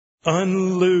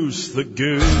Unloose the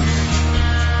goose.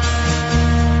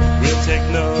 We'll take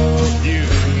no views.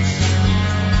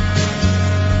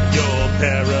 Your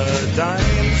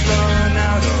paradigm's run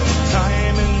out of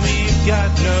time and we've got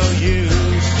no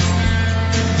use.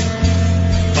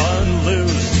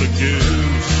 Unloose the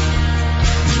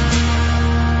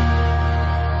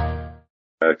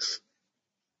goose.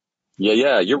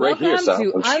 Yeah, you're right here,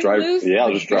 Sal.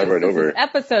 I'll just drive right over.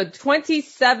 Episode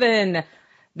 27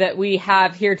 that we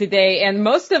have here today. And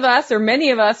most of us, or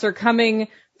many of us, are coming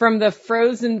from the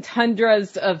frozen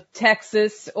tundras of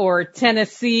Texas or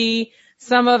Tennessee.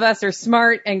 Some of us are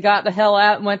smart and got the hell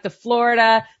out and went to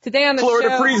Florida. Today on the Florida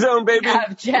show, free zone, baby. We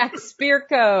have Jack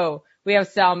Spirko. We have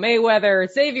Sal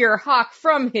Mayweather, Xavier Hawk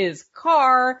from his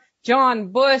car,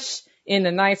 John Bush in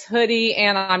a nice hoodie,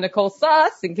 and I'm Nicole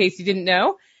Suss, in case you didn't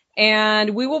know.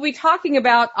 And we will be talking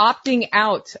about opting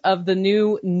out of the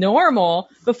new normal.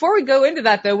 Before we go into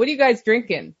that, though, what are you guys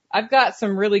drinking? I've got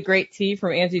some really great tea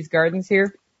from Angie's Gardens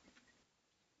here.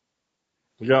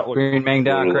 Green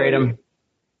Mangda, Kratom.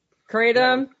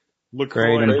 Kratom.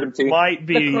 LaCroix might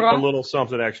be a little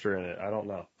something extra in it. I don't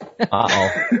know. Uh-oh.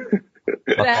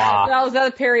 Is that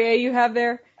a Perrier you have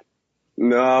there?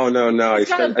 No. I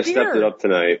stepped it up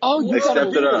tonight. Oh, I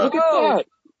stepped it up. Look at that.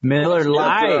 Miller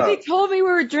Lite. They told me we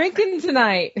were drinking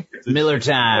tonight. Miller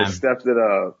time. I stepped it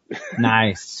up.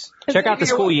 Nice. Check out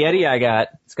this cool Yeti I got.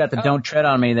 It's got the Don't Tread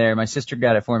on Me there. My sister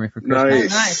got it for me for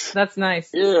Christmas. Nice. That's nice.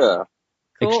 Yeah.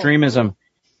 Cool. Extremism.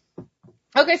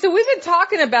 Okay, so we've been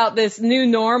talking about this new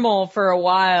normal for a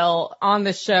while on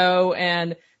the show,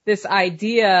 and this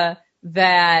idea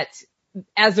that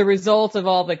as a result of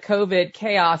all the COVID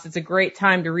chaos, it's a great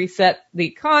time to reset the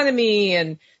economy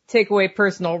and take away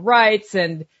personal rights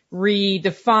and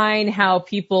redefine how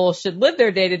people should live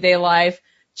their day-to-day life.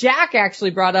 Jack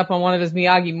actually brought up on one of his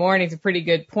Miyagi mornings a pretty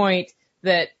good point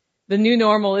that the new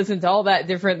normal isn't all that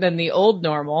different than the old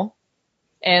normal,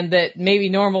 and that maybe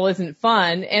normal isn't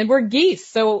fun, and we're geese.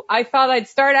 So I thought I'd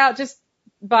start out just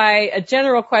by a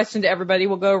general question to everybody.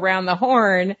 We'll go around the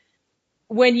horn.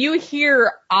 When you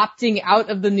hear opting out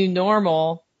of the new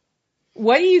normal,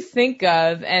 what do you think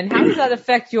of, and how does that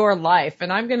affect your life?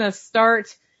 And I'm going to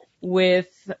start with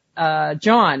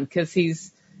John, because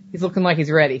he's looking like he's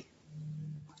ready.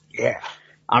 Yeah,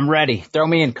 I'm ready. Throw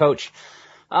me in, coach.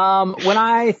 When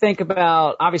I think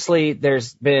about, obviously,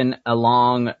 there's been a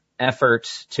long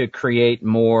effort to create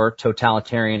more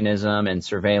totalitarianism and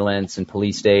surveillance and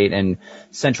police state and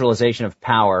centralization of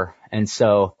power. And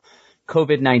so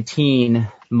COVID-19,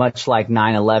 much like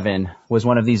 9/11, was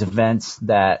one of these events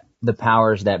that the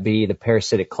powers that be, the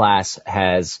parasitic class,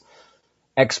 has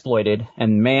exploited.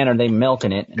 And man, are they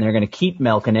milking it. And they're going to keep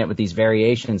milking it with these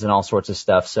variations and all sorts of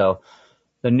stuff. So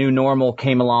the new normal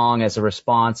came along as a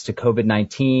response to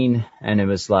COVID-19. And it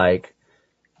was like,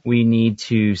 we need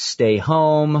to stay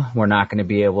home. We're not going to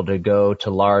be able to go to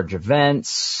large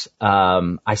events.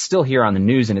 I still hear on the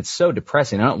news, and it's so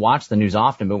depressing. I don't watch the news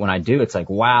often, but when I do, it's like,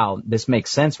 wow, this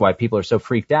makes sense why people are so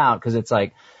freaked out. Because it's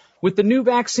like, with the new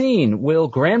vaccine, will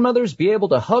grandmothers be able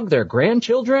to hug their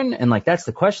grandchildren? And like, that's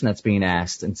the question that's being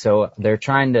asked. And so they're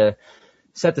trying to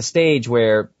set the stage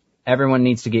where everyone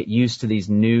needs to get used to these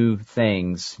new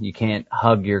things. You can't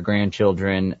hug your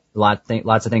grandchildren. Lots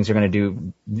of things are going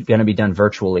to be done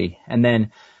virtually. And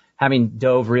then having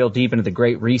dove real deep into the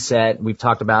Great Reset, we've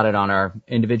talked about it on our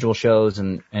individual shows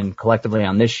and collectively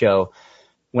on this show.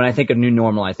 When I think of new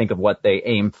normal, I think of what they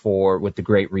aim for with the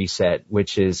Great Reset,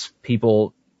 which is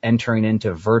people entering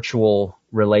into virtual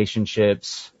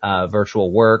relationships,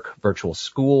 virtual work, virtual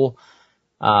school,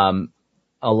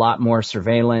 a lot more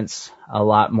surveillance, a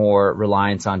lot more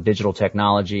reliance on digital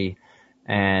technology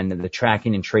and the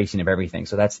tracking and tracing of everything.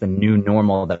 So that's the new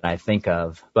normal that I think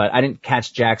of. But I didn't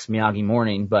catch Jack's Miyagi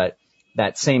morning, but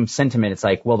that same sentiment, it's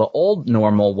like, well, the old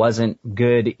normal wasn't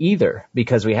good either,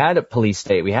 because we had a police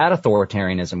state, we had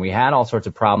authoritarianism, we had all sorts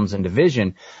of problems and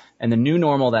division. And the new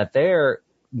normal that they're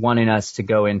wanting us to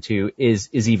go into is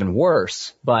even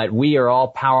worse. But we are all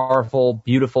powerful,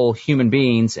 beautiful human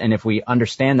beings. And if we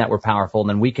understand that we're powerful,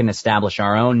 then we can establish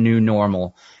our own new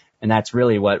normal. And that's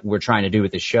really what we're trying to do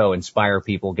with this show, inspire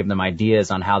people, give them ideas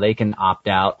on how they can opt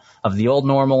out of the old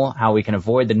normal, how we can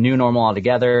avoid the new normal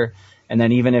altogether. And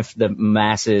then even if the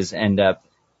masses end up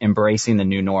embracing the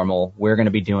new normal, we're going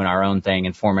to be doing our own thing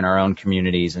and forming our own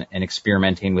communities and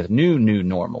experimenting with new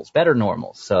normals, better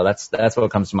normals. So that's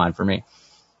what comes to mind for me.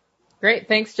 Great.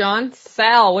 Thanks, John.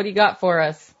 Sal, what do you got for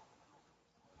us?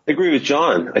 I agree with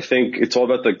John. I think it's all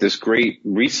about like this great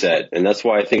reset. And that's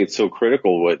why I think it's so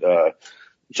critical what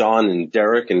John and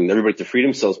Derek and everybody at the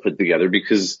Freedom Cells put together,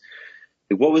 because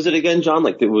what was it again, John?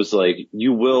 Like, it was like,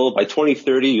 you will, by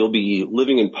 2030, you'll be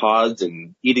living in pods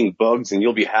and eating bugs and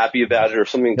you'll be happy about it, or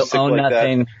something You'll sick own like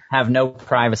nothing, that. have no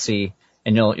privacy,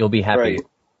 and you'll be happy. Right.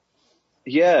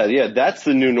 Yeah, that's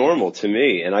the new normal to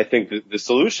me. And I think the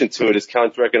solution to it is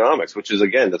counter economics, which is,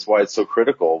 again, that's why it's so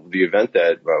critical, the event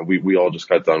that we all just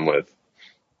got done with.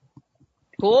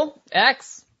 Cool.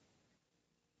 X.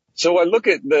 So I look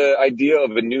at the idea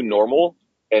of a new normal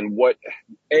and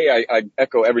I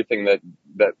echo everything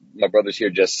that my brothers here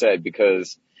just said,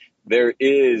 because there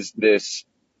is this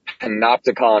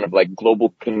panopticon of like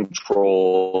global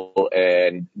control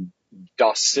and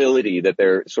docility that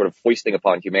they're sort of foisting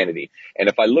upon humanity. And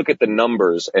if I look at the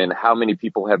numbers and how many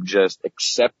people have just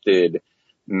accepted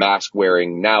mask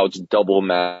wearing, now it's double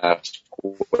mask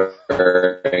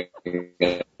wearing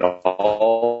and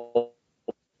all.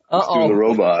 Through the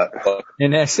robot.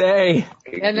 NSA.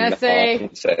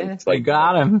 Nonsense. Like,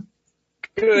 got him.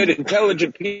 Good,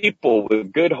 intelligent people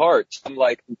with good hearts. I'm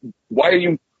like, why are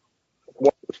you?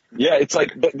 Yeah, it's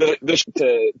like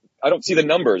I don't see the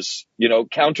numbers,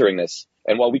 countering this.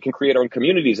 And while we can create our own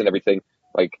communities and everything,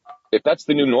 like, if that's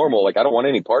the new normal, like, I don't want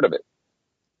any part of it.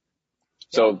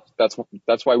 So that's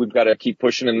why we've got to keep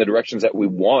pushing in the directions that we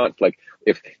want. Like,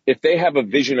 if they have a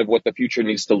vision of what the future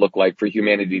needs to look like for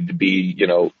humanity to be,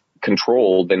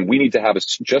 controlled, then we need to have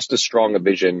just as strong a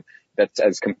vision that's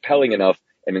as compelling enough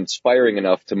and inspiring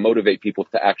enough to motivate people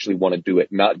to actually want to do it,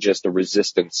 not just a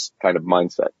resistance kind of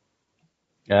mindset.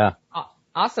 Yeah.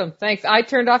 Awesome. Thanks. I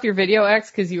turned off your video,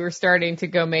 X, because you were starting to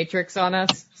go Matrix on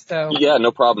us. So yeah, no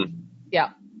problem. Yeah.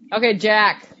 Okay,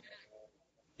 Jack.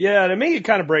 Yeah, to me, it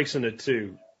kind of breaks into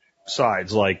two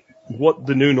sides, like what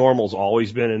the new normal's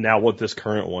always been and now what this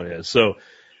current one is. So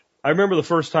I remember the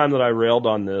first time that I railed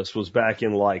on this was back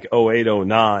in like 08,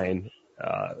 09.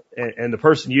 And the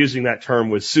person using that term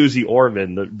was Susie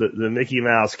Orvin, the Mickey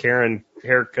Mouse Karen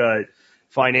haircut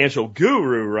financial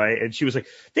guru, right? And she was like,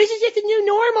 this is just the new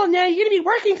normal now. You're going to be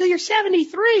working till you're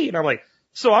 73. And I'm like,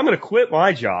 so I'm going to quit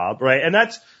my job, right? And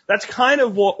that's kind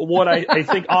of what I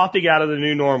think opting out of the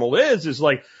new normal is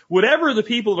like whatever the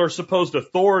people that are supposed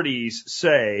authorities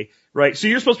say, right? So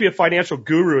you're supposed to be a financial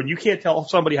guru and you can't tell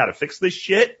somebody how to fix this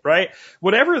shit, right?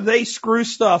 Whenever they screw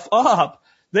stuff up,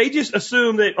 they just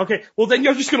assume that, okay, well then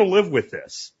you're just going to live with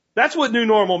this. That's what new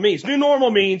normal means. New normal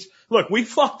means, look, we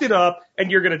fucked it up and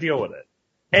you're going to deal with it.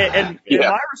 And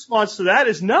my response to that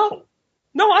is no,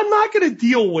 I'm not going to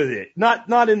deal with it.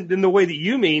 Not in the way that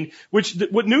you mean,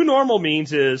 what new normal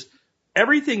means is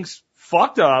everything's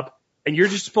fucked up and you're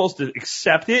just supposed to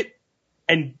accept it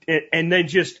and then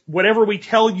just whatever we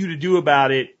tell you to do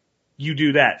about it, you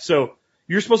do that. So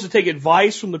you're supposed to take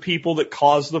advice from the people that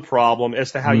caused the problem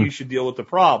as to how you should deal with the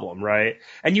problem, right?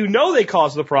 And they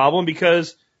caused the problem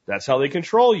because that's how they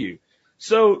control you.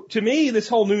 So to me, this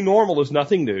whole new normal is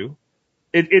nothing new.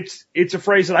 It's a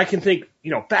phrase that I can think,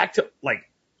 back to like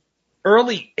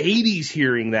early 80s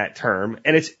hearing that term.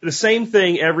 And it's the same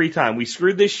thing every time. We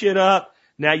screwed this shit up.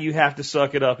 Now you have to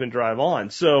suck it up and drive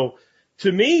on. So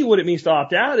to me, what it means to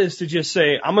opt out is to just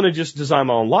say, I'm going to just design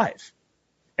my own life.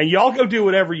 And y'all go do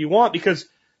whatever you want, because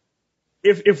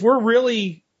if we're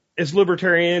really as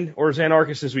libertarian or as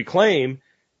anarchist as we claim,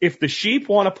 if the sheep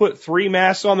want to put 3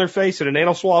 masks on their face and an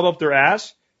anal swab up their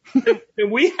ass, then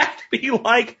we have to be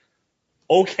like,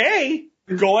 okay,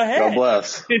 go ahead. God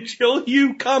bless. Until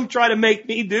you come try to make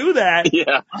me do that,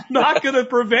 I'm not going to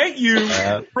prevent you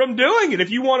from doing it. If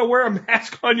you want to wear a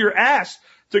mask on your ass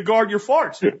to guard your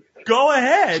farts, go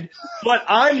ahead. But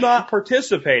I'm not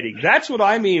participating. That's what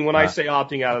I mean when I say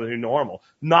opting out of the new normal.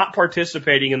 Not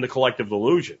participating in the collective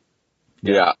delusion.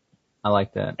 Yeah. I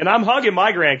like that. And I'm hugging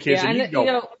my grandkids, Yeah, and you and,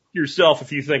 go yourself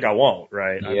if you think I won't,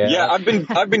 right? Yeah,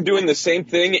 I've been doing the same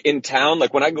thing in town.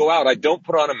 Like when I go out, I don't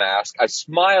put on a mask. I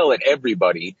smile at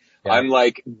everybody. Yeah. I'm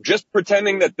like just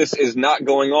pretending that this is not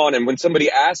going on. And when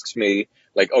somebody asks me,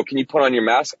 like, oh, can you put on your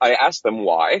mask? I ask them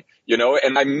why,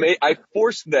 and I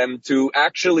force them to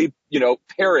actually,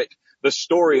 parrot the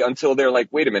story until they're like,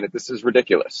 wait a minute, this is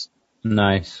ridiculous.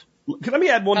 Nice. Let me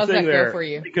add one thing there,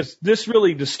 because this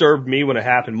really disturbed me when it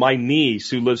happened. My niece,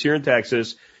 who lives here in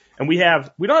Texas, and we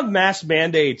don't have mask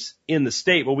mandates in the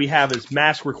state. What we have is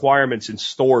mask requirements in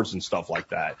stores and stuff like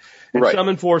that. And some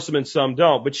enforce them and some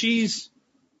don't. But she's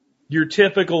your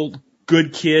typical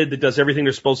good kid that does everything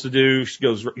they're supposed to do. She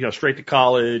goes, straight to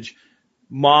college.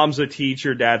 Mom's a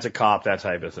teacher, dad's a cop, that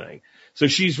type of thing. So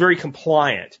she's very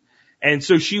compliant. And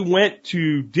so she went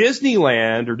to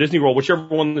Disneyland or Disney World, whichever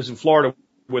one is in Florida,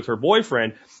 with her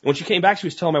boyfriend. And when she came back, she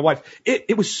was telling my wife,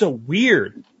 it was so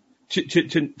weird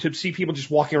to see people just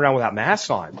walking around without masks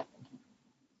on.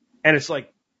 And it's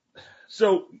like,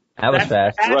 so That was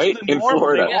fast. That's Right? the In norm.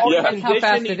 Florida. They are Yeah. That's how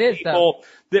fast conditioning it is, though. people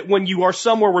that when you are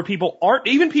somewhere where people aren't,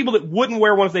 even people that wouldn't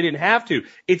wear one if they didn't have to,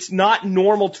 it's not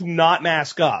normal to not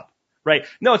mask up, right?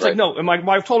 No, it's Right. like, no, and my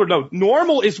wife told her, no,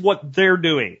 normal is what they're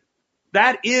doing.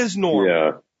 That is normal.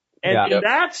 Yeah. And, Yeah. and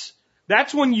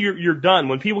that's when you're done.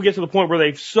 When people get to the point where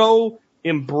they've so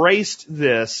embraced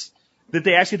this that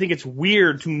they actually think it's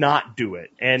weird to not do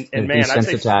it. And man,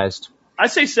 Desensitized. I'd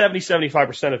say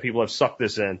 75% of people have sucked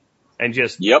this in and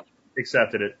just Yep.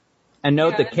 accepted it. And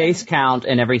note the case count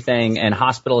and everything and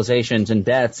hospitalizations and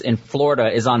deaths in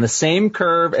Florida is on the same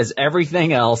curve as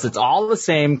everything else. It's all the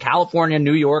same, California,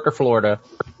 New York, or Florida.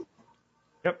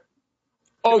 Yep.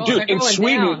 Oh, they're dude, in going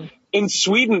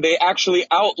Sweden, down. they actually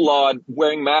outlawed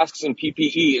wearing masks and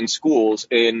PPE in schools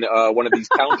in one of these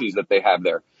counties that they have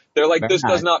there. They're like, this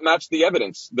does not match the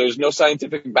evidence. There's no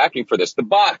scientific backing for this. The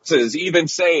boxes even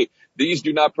say these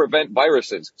do not prevent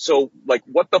viruses. So, like,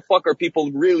 what the fuck are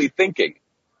people really thinking?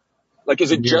 Like,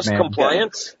 is it just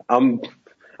compliance? I'm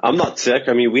not sick.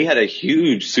 I mean, we had a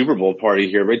huge Super Bowl party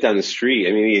here right down the street.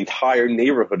 I mean, the entire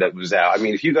neighborhood that was out. I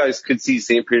mean, if you guys could see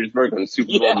St. Petersburg on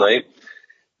Super Bowl night,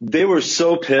 they were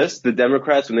so pissed, the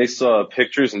Democrats, when they saw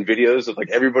pictures and videos of like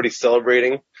everybody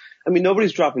celebrating. I mean,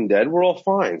 nobody's dropping dead. We're all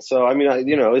fine. So, I mean,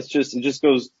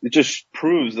 it just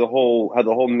proves how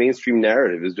the whole mainstream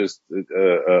narrative is just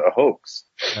a hoax.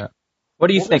 Yeah. What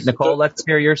do you think, Nicole? Let's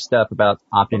hear your stuff about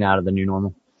opting out of the new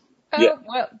normal. Yeah.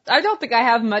 Well, I don't think I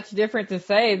have much different to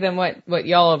say than what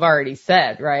y'all have already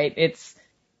said, right?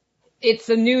 It's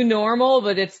a new normal,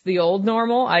 but it's the old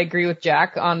normal. I agree with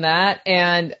Jack on that.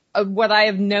 And what I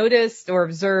have noticed or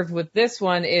observed with this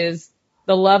one is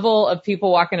the level of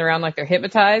people walking around like they're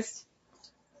hypnotized,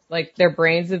 like their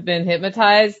brains have been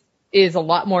hypnotized, is a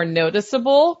lot more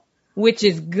noticeable, which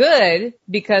is good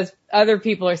because other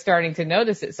people are starting to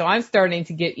notice it. So I'm starting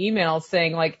to get emails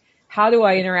saying like, how do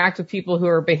I interact with people who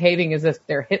are behaving as if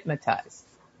they're hypnotized,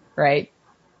 right?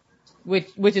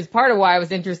 Which is part of why I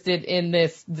was interested in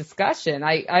this discussion.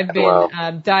 I've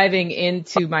been diving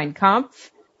into Mein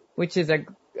Kampf, which is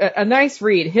a nice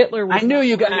read. Hitler was I knew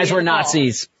you guys were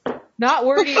Nazis. Not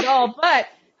wordy at all, but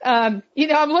I'm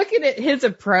looking at his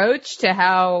approach to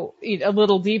how, a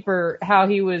little deeper, how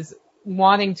he was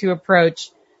wanting to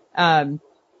approach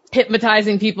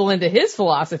hypnotizing people into his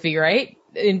philosophy, right?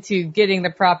 Into getting the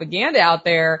propaganda out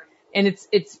there. And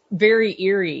it's very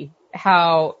eerie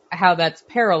how that's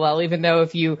parallel, even though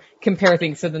if you compare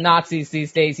things to the Nazis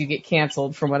these days, you get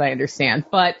canceled from what I understand.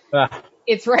 But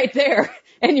it's right there.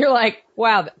 And you're like,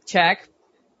 wow, check.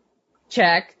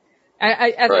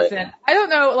 I said, I don't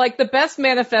know, like the best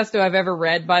manifesto I've ever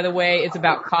read, by the way, is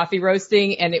about coffee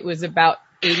roasting, and it was about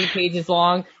 80 pages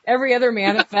long. Every other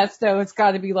manifesto, it's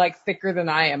got to be like thicker than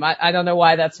I am. I don't know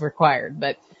why that's required,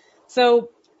 but so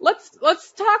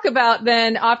let's talk about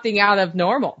then opting out of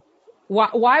normal.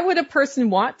 Why would a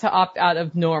person want to opt out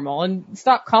of normal and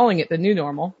stop calling it the new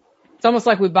normal? It's almost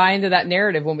like we buy into that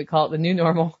narrative when we call it the new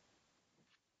normal.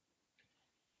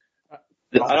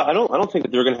 I don't think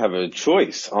that they're going to have a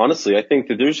choice. Honestly, I think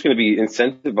that they're just going to be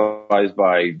incentivized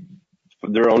by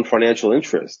their own financial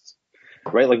interests,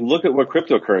 right? Like look at what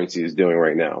cryptocurrency is doing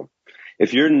right now.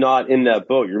 If you're not in that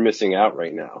boat, you're missing out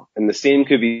right now. And the same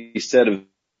could be said of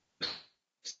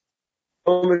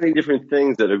so many different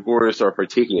things that agorists are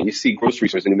partaking in. You see grocery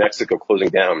stores in New Mexico closing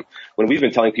down when we've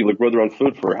been telling people to grow their own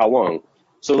food for how long?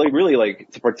 So like really like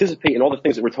to participate in all the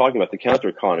things that we're talking about, the counter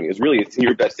economy is really, it's in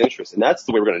your best interest. And that's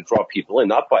the way we're going to draw people in,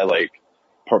 not by like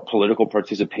political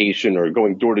participation or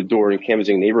going door to door and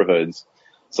canvassing neighborhoods.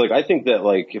 So like I think that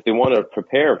like if they want to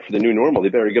prepare for the new normal, they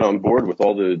better get on board with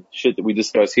all the shit that we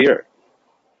discuss here.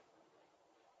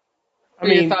 What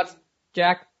are your thoughts,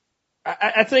 Jack?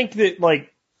 I think that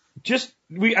like I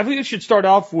think we should start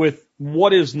off with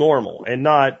what is normal and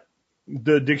not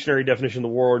the dictionary definition of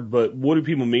the word, but what do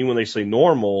people mean when they say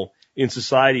normal in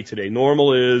society today?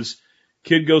 Normal is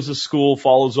kid goes to school,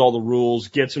 follows all the rules,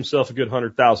 gets himself a good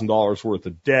 $100,000 worth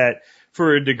of debt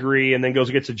for a degree, and then goes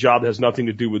and gets a job that has nothing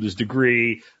to do with his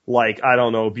degree, like, I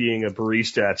don't know, being a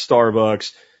barista at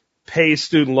Starbucks, pays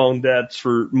student loan debts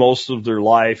for most of their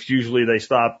life. Usually they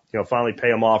stop, finally pay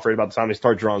them off right about the time they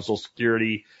start drawing Social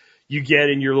Security. You get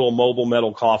in your little mobile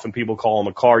metal coffin, people call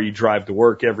them a car, you drive to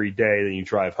work every day, then you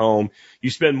drive home. You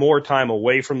spend more time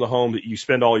away from the home that you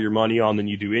spend all your money on than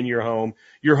you do in your home.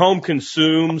 Your home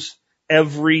consumes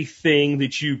everything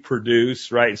that you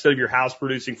produce, right? Instead of your house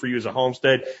producing for you as a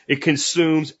homestead, it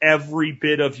consumes every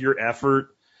bit of your effort.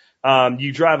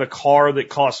 You drive a car that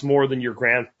costs more than your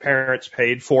grandparents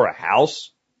paid for a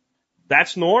house.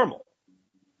 That's normal.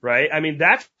 Right? I mean,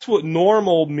 that's what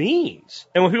normal means.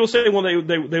 And when people say, well,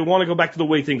 they want to go back to the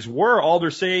way things were, all they're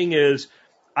saying is,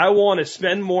 I want to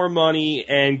spend more money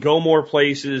and go more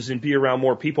places and be around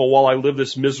more people while I live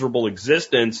this miserable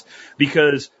existence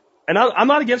because, and I'm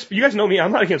not against, you guys know me,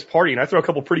 I'm not against partying. I throw a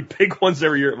couple pretty big ones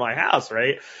every year at my house,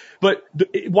 right? But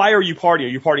why are you partying? Are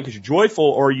you partying because you're joyful,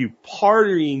 or are you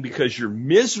partying because you're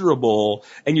miserable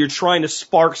and you're trying to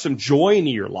spark some joy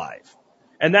into your life?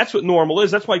 And that's what normal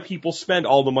is. That's why people spend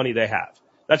all the money they have.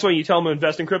 That's why you tell them to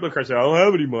invest in cryptocurrency. I don't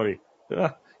have any money.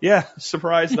 Yeah,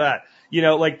 surprise that. You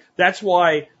know, like, that's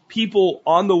why people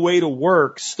on the way to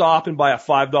work stop and buy a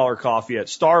 $5 coffee at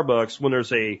Starbucks when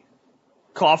there's a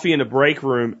coffee in the break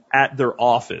room at their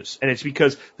office. And it's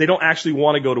because they don't actually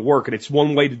want to go to work. And it's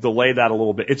one way to delay that a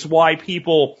little bit. It's why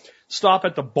people stop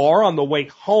at the bar on the way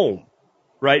home,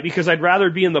 right? Because I'd rather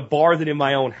be in the bar than in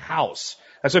my own house.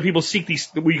 That's why people seek these,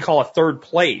 what we call a third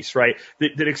place, right?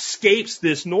 That escapes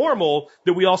this normal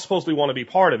that we all supposedly want to be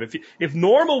part of. If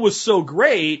normal was so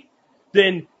great,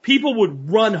 then people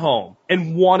would run home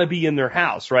and want to be in their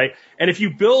house, right? And if you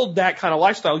build that kind of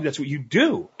lifestyle, that's what you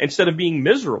do instead of being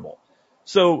miserable.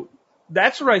 So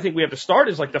that's where I think we have to start,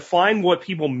 is like define what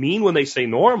people mean when they say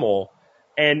normal.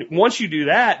 And once you do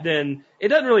that, then it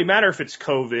doesn't really matter if it's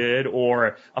COVID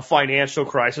or a financial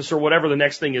crisis or whatever the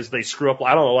next thing is they screw up.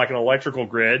 I don't know, like an electrical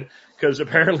grid, because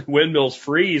apparently windmills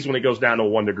freeze when it goes down to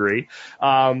 1 degree.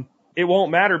 It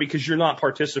won't matter because you're not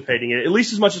participating in it, at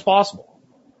least as much as possible.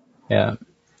 Yeah.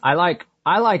 I like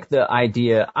the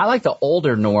idea. I like the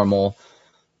older normal,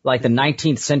 like the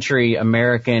 19th century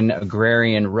American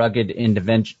agrarian, rugged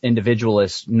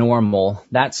individualist normal.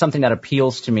 That's something that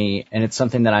appeals to me, and it's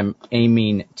something that I'm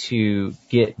aiming to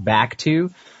get back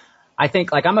to. I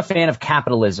think, like, I'm a fan of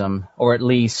capitalism, or at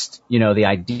least, you know, the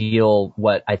ideal,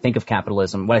 what I think of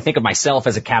capitalism, what I think of myself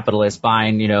as a capitalist,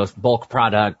 buying, you know, bulk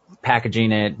product,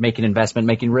 packaging it, making investment,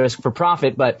 making risk for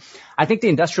profit. But I think the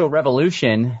Industrial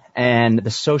Revolution and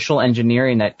the social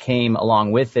engineering that came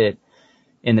along with it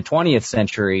in the 20th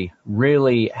century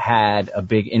really had a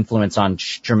big influence on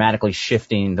dramatically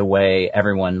shifting the way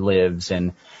everyone lives.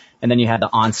 And then you had the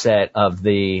onset of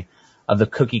the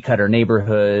cookie cutter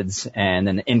neighborhoods, and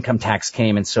then the income tax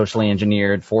came and socially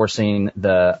engineered, forcing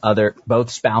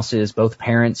both spouses, both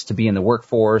parents to be in the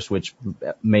workforce, which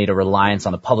made a reliance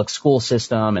on the public school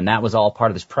system. And that was all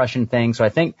part of this Prussian thing. So I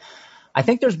think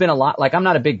there's been a lot, like, I'm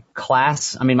not a big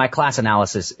class. I mean, my class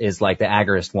analysis is like the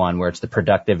agorist one, where it's the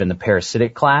productive and the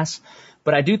parasitic class.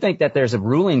 But I do think that there's a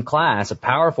ruling class, a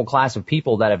powerful class of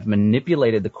people that have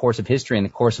manipulated the course of history and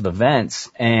the course of events,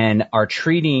 and are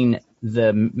treating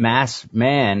the mass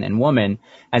man and woman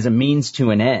as a means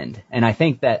to an end. And I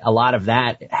think that a lot of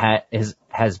that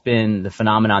has been the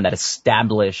phenomenon that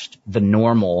established the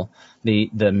normal, the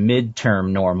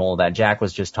midterm normal that Jack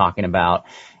was just talking about.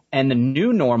 And the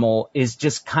new normal is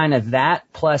just kind of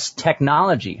that plus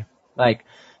technology. Like,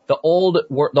 the old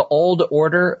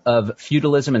order of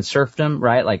feudalism and serfdom,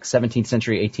 right? Like 17th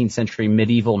century, 18th century,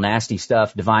 medieval nasty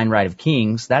stuff, divine right of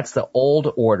kings. That's the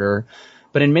old order.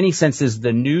 But in many senses,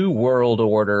 the new world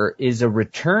order is a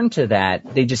return to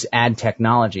that. They just add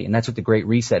technology. And that's what the Great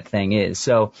Reset thing is.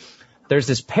 So there's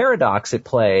this paradox at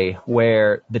play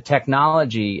where the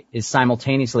technology is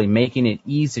simultaneously making it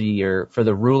easier for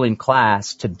the ruling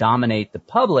class to dominate the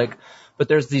public. But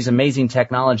there's these amazing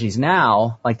technologies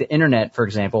now, like the internet, for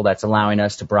example, that's allowing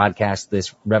us to broadcast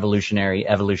this revolutionary,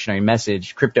 evolutionary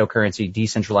message, cryptocurrency,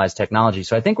 decentralized technology.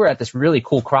 So I think we're at this really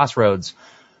cool crossroads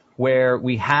where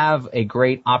we have a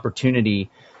great opportunity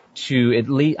to at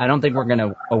least, I don't think we're going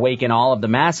to awaken all of the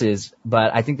masses,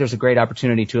 but I think there's a great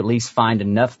opportunity to at least find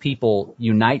enough people,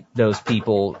 unite those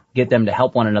people, get them to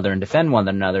help one another and defend one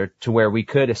another, to where we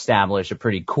could establish a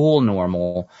pretty cool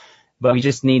normal. But we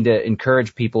just need to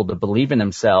encourage people to believe in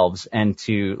themselves and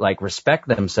to, like, respect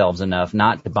themselves enough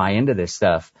not to buy into this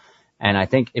stuff. And I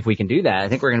think if we can do that, I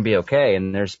think we're going to be okay.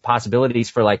 And there's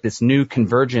possibilities for, like, this new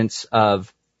convergence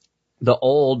of the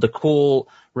old, the cool,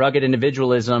 rugged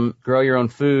individualism, grow your own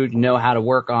food, know how to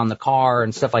work on the car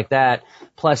and stuff like that,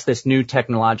 plus this new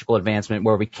technological advancement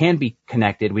where we can be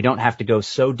connected. We don't have to go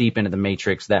so deep into the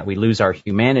matrix that we lose our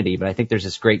humanity. But I think there's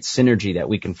this great synergy that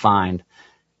we can find.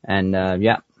 And,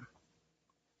 yeah.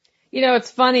 You know,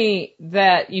 it's funny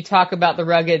that you talk about the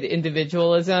rugged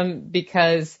individualism,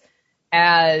 because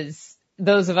as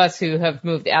those of us who have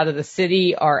moved out of the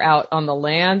city are out on the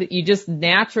land, you just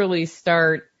naturally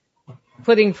start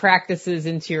putting practices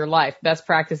into your life, best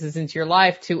practices into your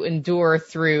life to endure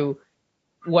through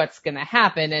what's going to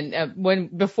happen.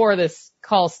 And before this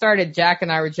call started, Jack and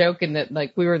I were joking that,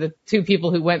 like, we were the two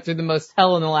people who went through the most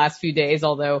hell in the last few days,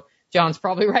 although John's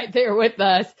probably right there with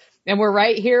us, and we're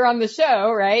right here on the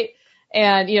show, right?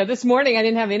 And, you know, this morning I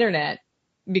didn't have internet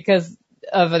because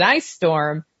of an ice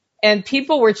storm. And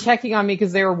people were checking on me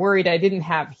because they were worried I didn't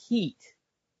have heat.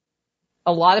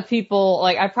 A lot of people,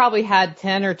 like I probably had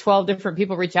 10 or 12 different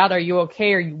people reach out. Are you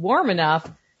okay? Are you warm enough?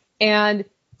 And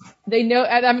they know,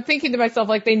 and I'm thinking to myself,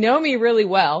 like, they know me really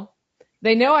well.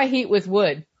 They know I heat with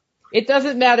wood. It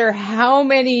doesn't matter how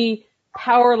many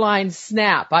power lines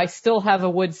snap. I still have a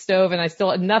wood stove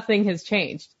and nothing has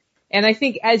changed. And I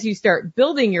think as you start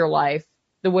building your life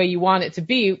the way you want it to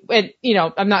be, and, you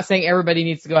know, I'm not saying everybody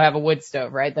needs to go have a wood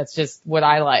stove, right? That's just what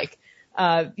I like.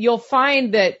 You'll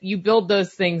find that you build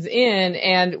those things in,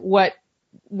 and what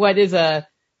is a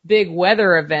big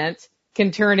weather event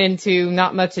can turn into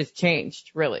not much has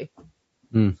changed, really.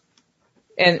 Mm.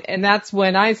 And that's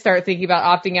when I start thinking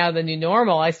about opting out of the new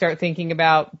normal. I start thinking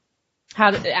about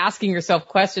asking yourself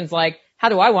questions like, how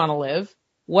do I want to live?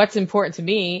 What's important to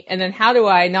me? And then how do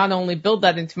I not only build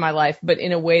that into my life, but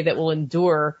in a way that will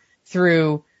endure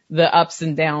through the ups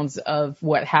and downs of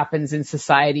what happens in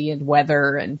society and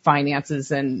weather and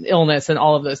finances and illness and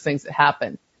all of those things that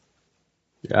happen.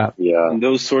 Yeah. Yeah. And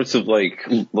those sorts of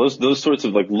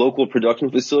local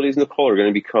production facilities, Nicole, are going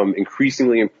to become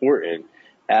increasingly important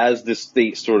as the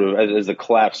state as the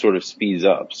collapse sort of speeds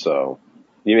up. So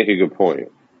you make a good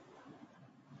point.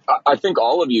 I think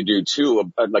all of you do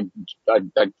too. I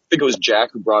think it was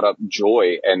Jack who brought up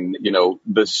joy, and, you know,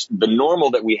 the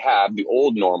normal that we have, the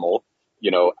old normal,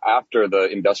 you know, after the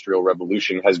Industrial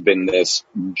Revolution has been this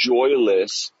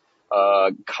joyless,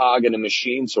 cog in a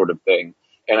machine sort of thing.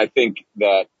 And I think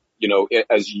that, you know,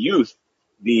 as youth,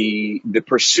 the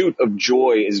pursuit of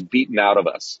joy is beaten out of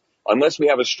us. Unless we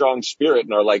have a strong spirit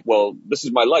and are like, well, this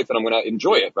is my life and I'm going to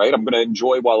enjoy it, right? I'm going to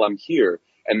enjoy while I'm here.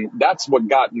 And that's what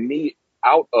got me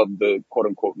out of the quote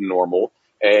unquote normal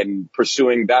and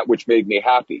pursuing that which made me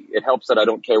happy. It helps that I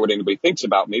don't care what anybody thinks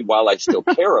about me while I still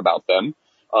care about them.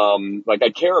 Like I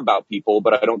care about people,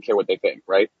 but I don't care what they think,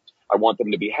 right? I want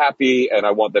them to be happy and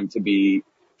I want them to be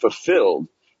fulfilled.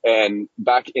 And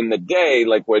back in the day,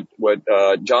 like what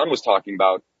John was talking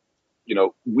about, you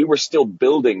know, we were still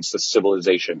building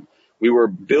civilization. We were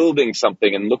building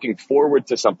something and looking forward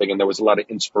to something. And there was a lot of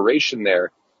inspiration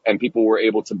there, and people were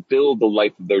able to build the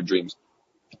life of their dreams.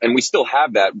 And we still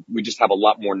have that. We just have a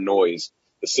lot more noise.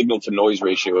 The signal to noise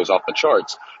ratio is off the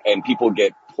charts, and people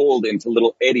get pulled into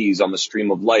little eddies on the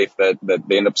stream of life that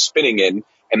they end up spinning in.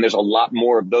 And there's a lot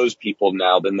more of those people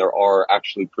now than there are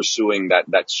actually pursuing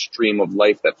that stream of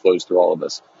life that flows through all of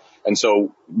us. And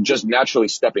so just naturally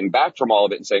stepping back from all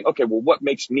of it and saying, okay, well, what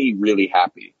makes me really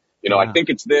happy? You know, I think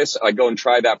it's this. I go and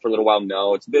try that for a little while.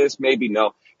 No, it's this. Maybe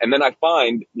no. And then I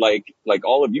find, like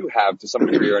all of you have to some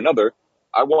degree or another,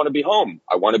 I want to be home.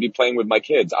 I want to be playing with my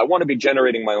kids. I want to be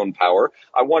generating my own power.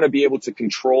 I want to be able to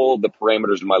control the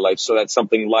parameters of my life so that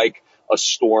something like a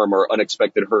storm or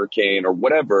unexpected hurricane or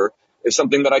whatever is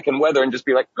something that I can weather and just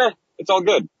be like, it's all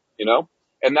good, you know?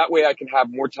 And that way I can have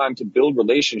more time to build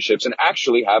relationships and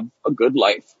actually have a good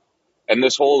life. And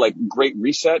this whole like great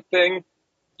reset thing,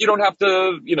 you don't have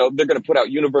to, you know, they're going to put out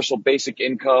universal basic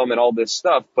income and all this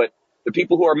stuff, but the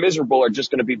people who are miserable are just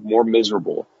going to be more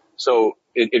miserable. So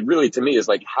it really, to me, is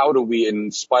like, how do we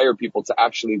inspire people to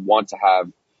actually want to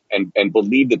have and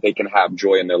believe that they can have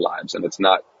joy in their lives? And it's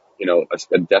not, you know,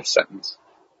 a death sentence.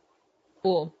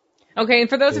 Cool. Okay, and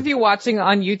for those of you watching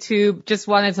on YouTube, just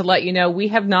wanted to let you know, we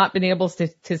have not been able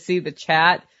to see the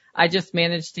chat. I just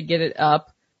managed to get it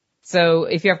up. So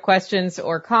if you have questions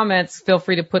or comments, feel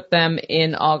free to put them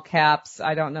in all caps.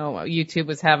 I don't know, YouTube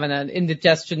was having an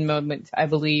indigestion moment, I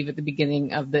believe, at the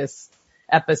beginning of this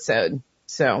episode.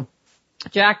 So,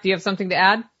 Jack, do you have something to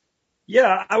add?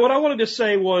 Yeah, what I wanted to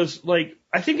say was, like,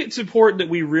 I think it's important that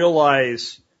we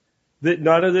realize that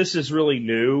none of this is really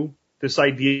new. This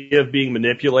idea of being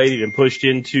manipulated and pushed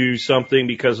into something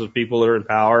because of people that are in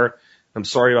power. I'm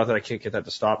sorry about that. I can't get that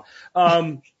to stop.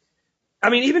 I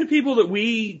mean, even people that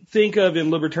we think of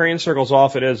in libertarian circles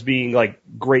often as being like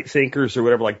great thinkers or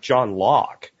whatever, like John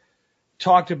Locke,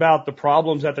 talked about the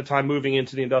problems at the time moving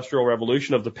into the Industrial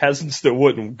Revolution of the peasants that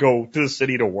wouldn't go to the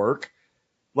city to work.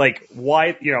 Like,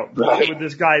 why, you know, why would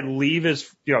this guy leave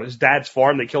his dad's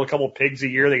farm? They kill a couple of pigs a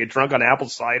year. They get drunk on apple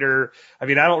cider. I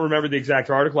mean, I don't remember the exact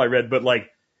article I read, but like,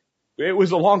 it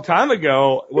was a long time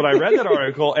ago when I read that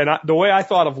article. And the way I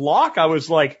thought of Locke, I was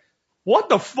like, what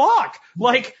the fuck?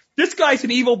 Like, this guy's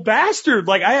an evil bastard.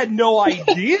 Like, I had no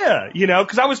idea, you know,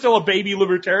 because I was still a baby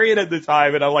libertarian at the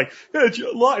time. And I'm like,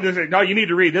 Locke. Like, no, you need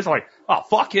to read this. I'm like, oh,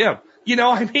 fuck him. You know,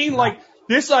 I mean, like,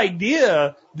 this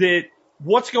idea that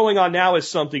what's going on now is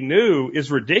something new is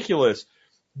ridiculous.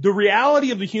 The reality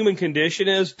of the human condition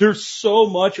is there's so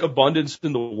much abundance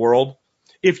in the world.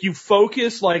 If you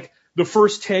focus, like, the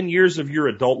first 10 years of your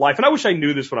adult life, and I wish I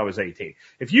knew this when I was 18.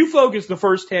 If you focus the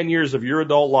first 10 years of your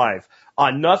adult life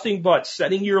on nothing but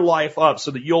setting your life up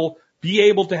so that you'll be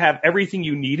able to have everything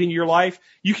you need in your life,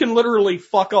 you can literally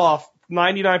fuck off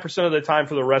 99% of the time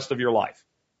for the rest of your life.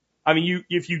 I mean,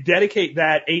 if you dedicate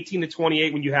that 18 to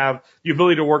 28 when you have the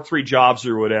ability to work 3 jobs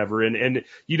or whatever, and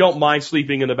you don't mind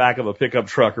sleeping in the back of a pickup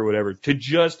truck or whatever, to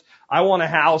just, I want a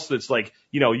house that's like,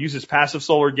 uses passive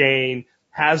solar gain,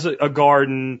 has a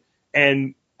garden,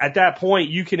 and at that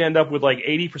point you can end up with like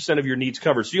 80% of your needs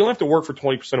covered. So you don't have to work for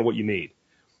 20% of what you need.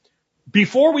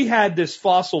 Before we had this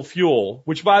fossil fuel,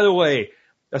 which by the way,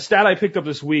 a stat I picked up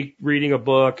this week reading a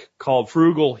book called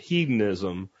Frugal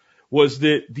Hedonism, was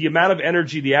that the amount of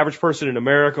energy the average person in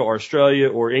America or Australia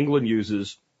or England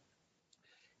uses,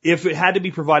 if it had to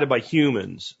be provided by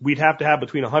humans, we'd have to have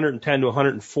between 110 to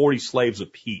 140 slaves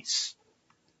apiece.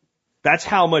 That's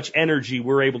how much energy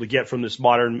we're able to get from this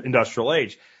modern industrial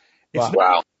age. It's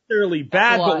not necessarily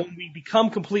bad, but when we become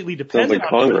completely dependent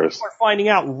on it, we are finding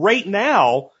out right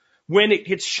now when it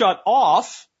gets shut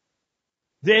off,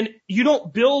 then you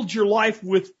don't build your life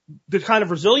with the kind of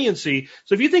resiliency.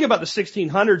 So if you think about the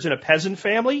 1600s in a peasant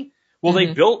family, well, they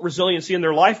built resiliency in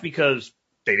their life because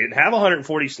they didn't have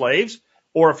 140 slaves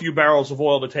or a few barrels of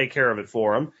oil to take care of it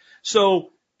for them.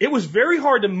 So it was very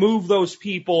hard to move those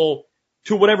people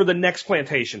to whatever the next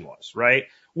plantation was, right?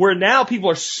 Where now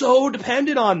people are so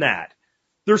dependent on that.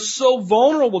 They're so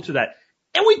vulnerable to that.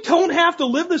 And we don't have to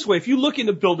live this way. If you look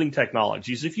into building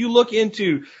technologies, if you look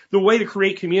into the way to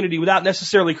create community without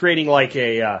necessarily creating like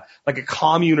a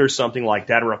commune or something like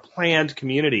that, or a planned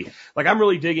community. Like I'm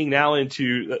really digging now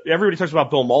into, everybody talks about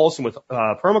Bill Mollison with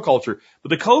permaculture,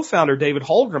 but the co-founder, David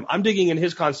Holmgren, I'm digging in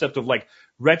his concept of like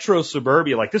retro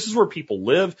suburbia. Like this is where people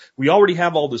live. We already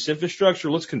have all this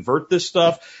infrastructure. Let's convert this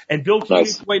stuff and build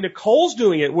community the way Nicole's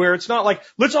doing it, where it's not like,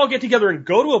 let's all get together and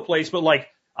go to a place, but like,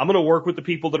 I'm going to work with the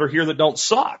people that are here that don't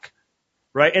suck,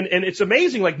 right? And it's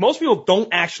amazing. Like most people don't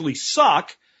actually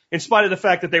suck in spite of the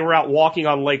fact that they were out walking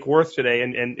on Lake Worth today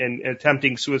and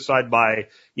attempting suicide by,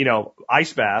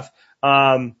 ice bath.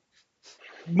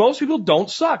 Most people don't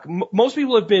suck. Most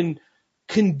people have been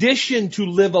conditioned to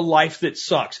live a life that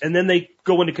sucks. And then they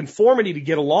go into conformity to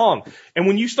get along. And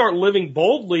when you start living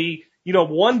boldly,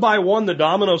 one by one, the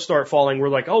dominoes start falling. We're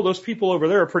like, oh, those people over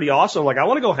there are pretty awesome. Like, I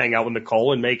want to go hang out with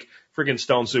Nicole and make friggin'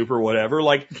 stone soup or whatever.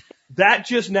 Like, that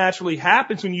just naturally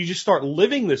happens when you just start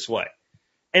living this way.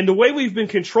 And the way we've been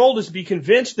controlled is to be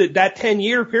convinced that that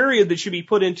 10-year period that should be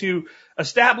put into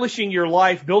establishing your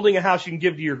life, building a house you can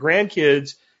give to your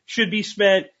grandkids, should be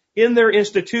spent in their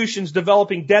institutions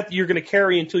developing debt that you're going to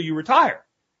carry until you retire.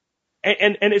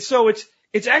 And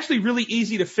it's actually really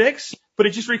easy to fix, but it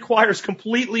just requires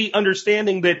completely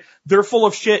understanding that they're full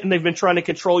of shit and they've been trying to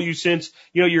control you since,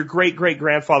 your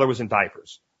great-great-grandfather was in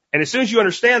diapers. And as soon as you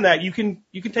understand that, you can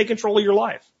take control of your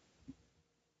life.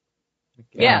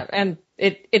 Yeah, and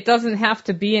it doesn't have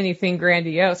to be anything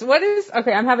grandiose.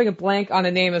 Okay, I'm having a blank on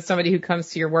the name of somebody who comes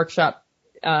to your workshop.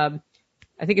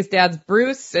 I think his dad's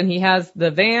Bruce, and he has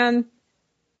the van.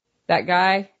 That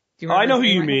guy. Do you remember? I know who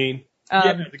you mean.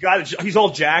 Yeah, the guy he's all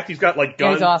jacked. He's got like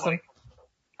guns. He's awesome.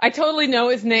 I totally know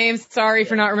his name. Sorry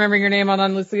for not remembering your name on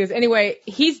Unlisted. Anyway,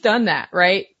 he's done that,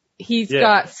 right? He's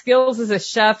got skills as a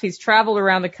chef. He's traveled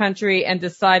around the country and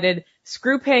decided,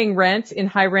 screw paying rent in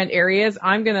high rent areas.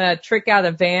 I'm going to trick out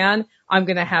a van. I'm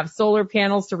going to have solar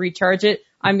panels to recharge it.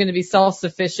 I'm going to be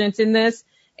self-sufficient in this.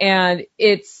 And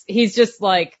he's just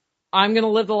like, I'm going to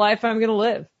live the life I'm going to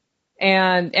live.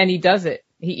 And he does it.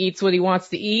 He eats what he wants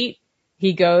to eat.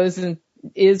 He goes and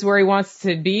is where he wants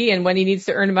to be. And when he needs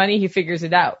to earn money, he figures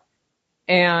it out.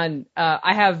 And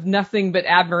I have nothing but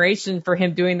admiration for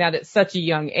him doing that at such a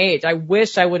young age. I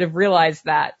wish I would have realized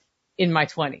that in my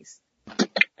 20s.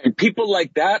 And people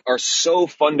like that are so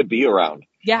fun to be around.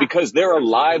 Yeah. Because they're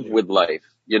alive with life,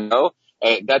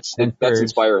 That's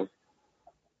inspiring.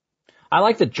 I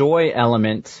like the joy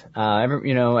element.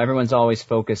 Everyone's always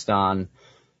focused on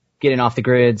getting off the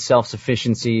grid,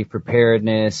 self-sufficiency,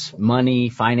 preparedness, money,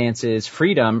 finances,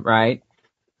 freedom, right?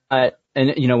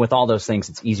 And with all those things,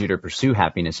 it's easier to pursue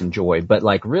happiness and joy, but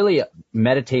like really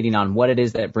meditating on what it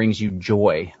is that brings you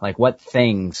joy, like what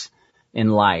things in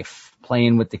life,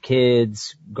 playing with the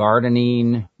kids,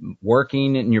 gardening,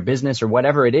 working in your business or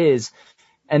whatever it is,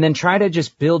 and then try to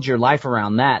just build your life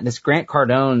around that. This Grant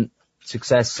Cardone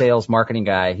success sales marketing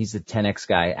guy, he's the 10X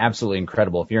guy, absolutely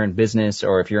incredible. If you're in business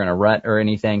or if you're in a rut or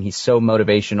anything, he's so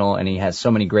motivational and he has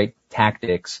so many great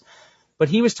tactics. But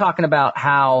he was talking about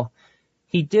how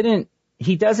he doesn't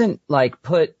like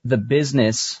put the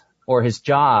business or his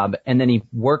job and then he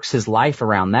works his life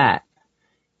around that.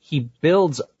 He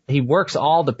builds he works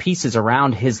all the pieces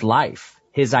around his life,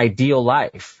 his ideal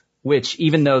life, which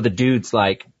even though the dude's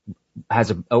like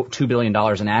has $2 billion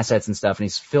in assets and stuff and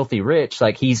he's filthy rich,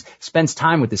 like he spends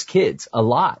time with his kids a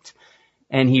lot.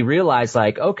 And he realized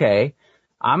like, okay,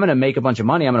 I'm going to make a bunch of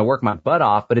money. I'm going to work my butt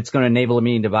off, but it's going to enable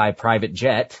me to buy a private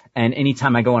jet. And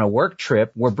anytime I go on a work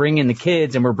trip, we're bringing the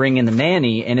kids and we're bringing the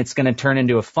nanny, and it's going to turn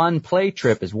into a fun play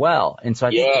trip as well. And so I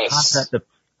think the concept of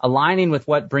aligning with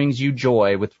what brings you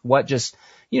joy, with what just,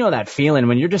 that feeling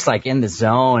when you're just like in the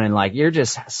zone and like you're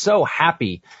just so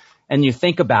happy and you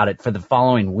think about it for the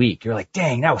following week. You're like,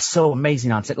 dang, that was so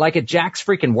amazing on set. Like at Jack's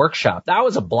freaking workshop. That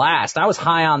was a blast. I was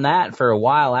high on that for a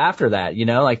while after that,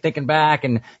 like thinking back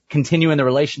and continuing the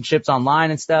relationships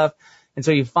online and stuff. And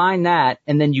so you find that,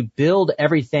 and then you build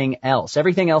everything else.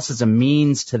 Everything else is a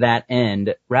means to that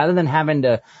end, rather than having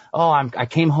to, I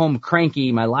came home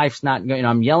cranky. My life's not,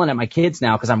 I'm yelling at my kids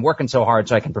now because I'm working so hard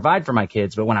so I can provide for my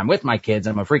kids. But when I'm with my kids,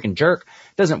 I'm a freaking jerk.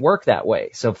 It doesn't work that way.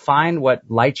 So find what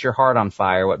lights your heart on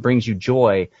fire, what brings you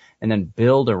joy, and then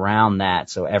build around that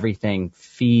so everything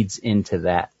feeds into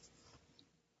that.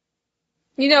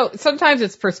 Sometimes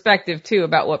it's perspective too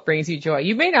about what brings you joy.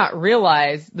 You may not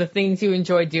realize the things you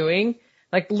enjoy doing,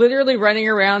 like literally running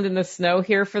around in the snow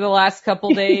here for the last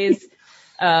couple days,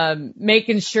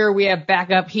 making sure we have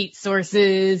backup heat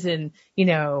sources and,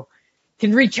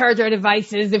 can recharge our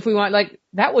devices if we want. Like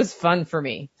that was fun for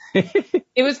me.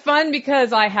 It was fun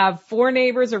because I have 4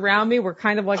 neighbors around me. We're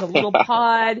kind of like a little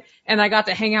pod, and I got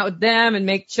to hang out with them and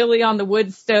make chili on the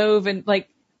wood stove and like,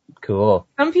 cool.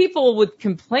 Some people would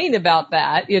complain about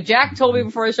that. Jack told me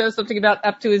before the show something about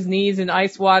up to his knees in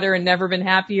ice water and never been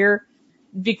happier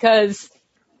because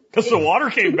the water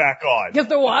came back on. Because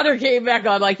the water came back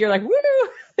on. Like you're like, woo!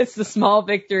 It's the small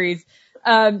victories.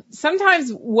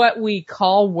 Sometimes what we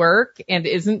call work and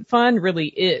isn't fun really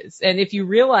is. And if you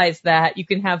realize that, you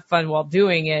can have fun while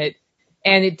doing it.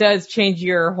 And it does change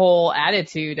your whole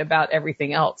attitude about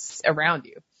everything else around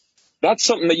you. That's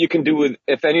something that you can do with,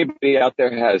 if anybody out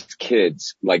there has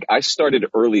kids. Like I started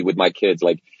early with my kids,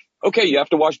 like, okay, you have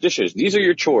to wash dishes. These are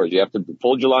your chores. You have to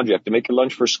fold your laundry. You have to make your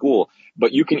lunch for school.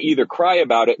 But you can either cry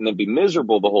about it and then be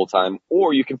miserable the whole time,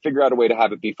 or you can figure out a way to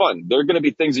have it be fun. There are going to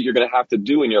be things that you're going to have to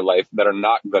do in your life that are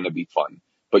not going to be fun,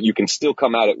 but you can still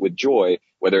come at it with joy,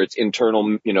 whether it's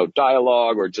internal,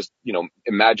 dialogue or just,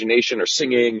 imagination or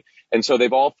singing. And so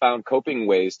they've all found coping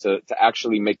ways to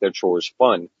actually make their chores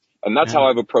fun. And that's how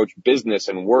I've approached business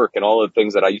and work and all the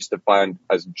things that I used to find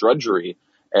as drudgery.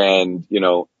 And,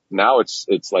 now it's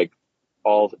like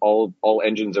all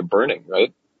engines are burning,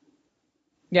 right?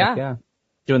 Yeah.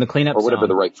 Doing the cleanup or whatever song.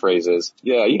 The right phrase is.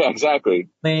 Yeah, exactly.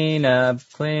 Clean up,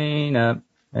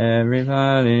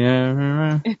 everybody.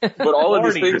 But all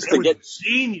of these things to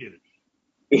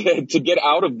get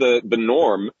out of the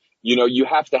norm, you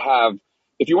have to have,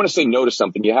 if you want to say no to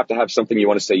something, you have to have something you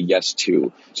want to say yes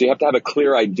to. So you have to have a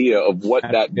clear idea of what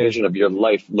that vision of your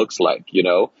life looks like,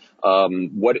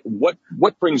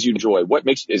 what brings you joy?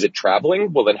 Is it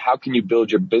traveling? Well, then how can you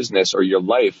build your business or your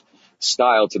life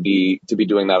style to be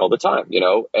doing that all the time,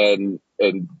 and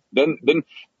then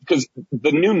because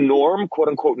the new norm, quote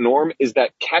unquote norm, is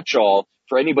that catch-all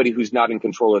for anybody who's not in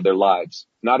control of their lives,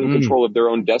 not in control of their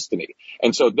own destiny.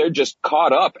 And so they're just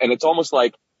caught up, and it's almost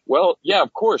like, well, yeah,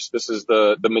 of course, this is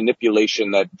the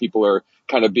manipulation that people are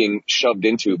kind of being shoved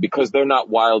into because they're not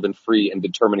wild and free and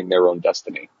determining their own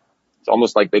destiny. It's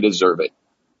almost like they deserve it.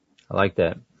 I like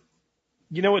that.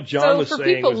 You know what John was saying? So for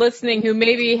people listening who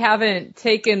maybe haven't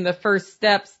taken the first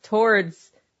steps towards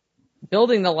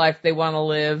building the life they want to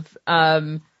live,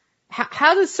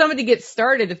 how does somebody get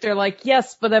started if they're like,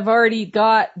 yes, but I've already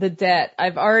got the debt.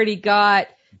 I've already got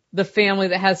the family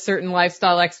that has certain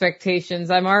lifestyle expectations.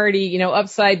 I'm already,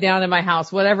 upside down in my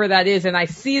house, whatever that is. And I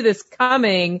see this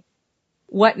coming.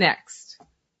 What next?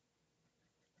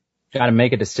 Got to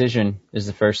make a decision is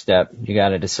the first step. You got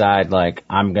to decide, like,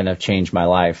 I'm going to change my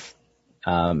life.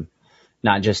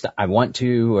 Not just I want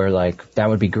to, or like, that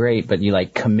would be great, but you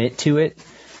like commit to it.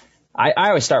 I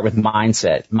always start with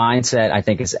mindset. Mindset, I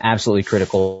think, is absolutely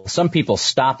critical. Some people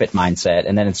stop at mindset,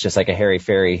 and then it's just like a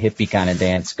hairy-fairy hippie kind of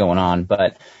dance going on.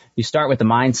 But you start with the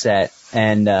mindset,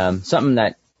 and something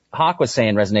that Hawk was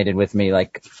saying resonated with me,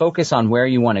 like focus on where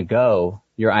you want to go,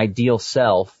 your ideal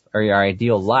self or your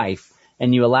ideal life,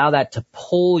 and you allow that to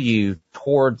pull you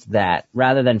towards that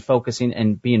rather than focusing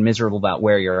and being miserable about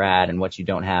where you're at and what you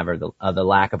don't have or the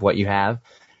lack of what you have.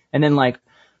 And then like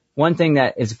one thing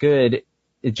that is good,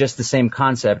 it's just the same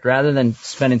concept. Rather than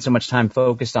spending so much time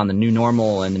focused on the new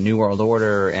normal and the new world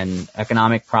order and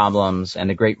economic problems and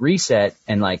the Great Reset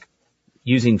and like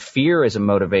using fear as a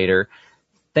motivator,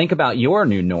 think about your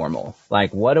new normal.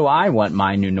 Like, what do I want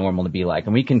my new normal to be like?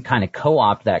 And we can kind of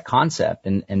co-opt that concept.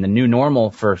 And the new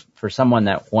normal for someone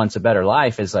that wants a better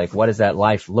life is like, what does that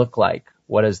life look like?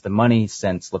 What does the money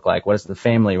sense look like? What does the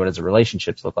family, what does the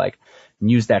relationships look like?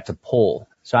 And use that to pull.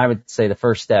 So I would say the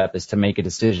first step is to make a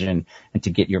decision and to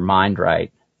get your mind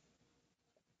right.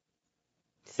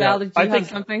 Sal, did you have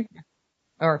something?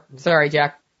 Or, sorry,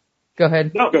 Jack. Go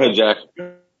ahead. No, go ahead, Jack.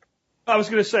 I was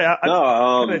going to say,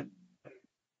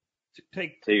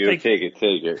 Take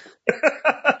it.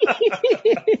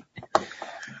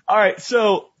 All right.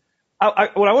 So what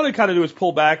I want to kind of do is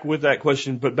pull back with that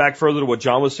question, but back further to what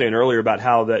John was saying earlier about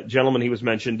how that gentleman he was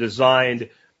mentioned designed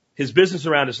his business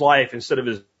around his life instead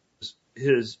of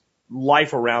his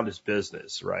life around his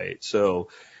business, right? So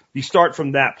you start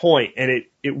from that point, and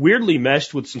it weirdly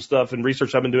meshed with some stuff and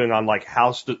research I've been doing on like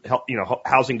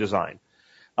housing design.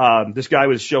 This guy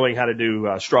was showing how to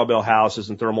do straw bale houses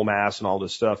and thermal mass and all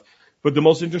this stuff. But the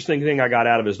most interesting thing I got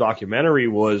out of his documentary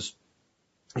was,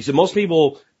 he said most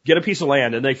people get a piece of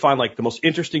land and they find like the most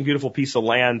interesting, beautiful piece of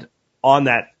land on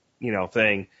that,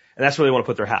 thing, and that's where they want to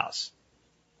put their house.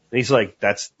 And he's like,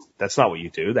 that's not what you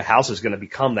do. The house is going to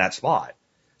become that spot.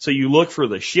 So you look for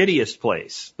the shittiest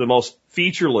place, the most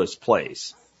featureless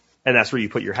place, and that's where you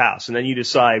put your house. And then you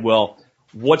decide, well,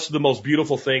 what's the most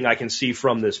beautiful thing I can see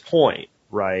from this point,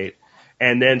 right?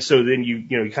 And then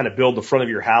you kind of build the front of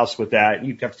your house with that.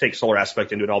 You have to take solar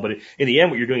aspect into it all, but in the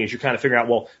end, what you're doing is you're kind of figuring out,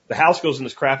 well, the house goes in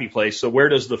this crappy place, so where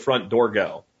does the front door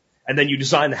go? And then you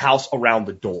design the house around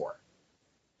the door.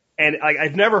 And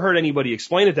I've never heard anybody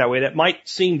explain it that way. That might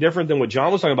seem different than what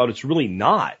John was talking about. It's really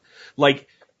not. Like,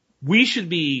 we should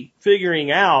be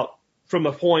figuring out from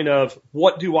the point of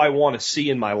what do I want to see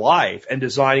in my life and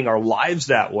designing our lives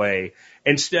that way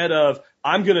instead of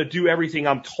I'm going to do everything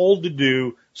I'm told to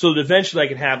do so that eventually I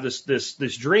can have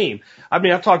this dream. I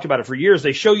mean, I've talked about it for years.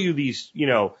 They show you these,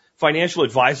 financial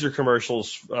advisor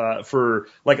commercials, for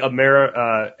like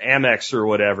Amex or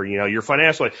whatever, your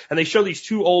financial, and they show these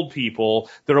two old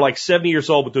people that are like 70 years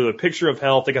old, but they're a picture of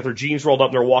health. They got their jeans rolled up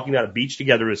and they're walking down a beach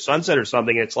together at sunset or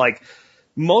something. And it's like,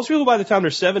 most people by the time they're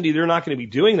 70, they're not going to be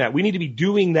doing that. We need to be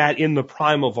doing that in the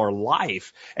prime of our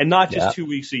life and not just 2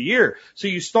 weeks a year. So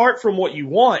you start from what you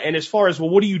want. And as far as, well,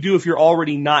 what do you do if you're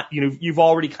already not, you've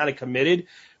already kind of committed?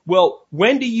 Well,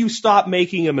 when do you stop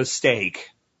making a mistake?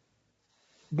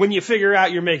 When you figure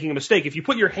out you're making a mistake. If you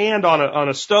put your hand on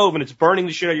a stove and it's burning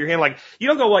the shit out of your hand, like, you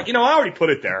don't go like, I already put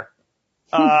it there.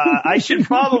 I should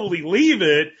probably leave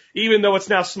it, even though it's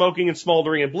now smoking and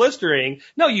smoldering and blistering.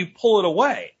 No, you pull it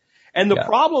away. And the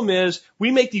problem is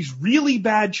we make these really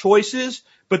bad choices,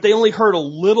 but they only hurt a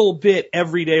little bit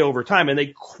every day over time, and they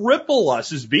cripple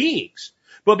us as beings.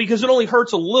 But because it only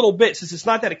hurts a little bit, since it's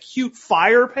not that acute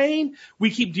fire pain,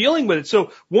 we keep dealing with it.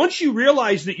 So once you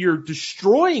realize that you're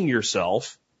destroying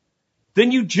yourself,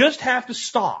 then you just have to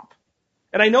stop.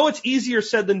 And I know it's easier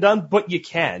said than done, but you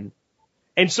can.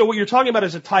 And so what you're talking about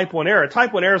is a type 1 error. A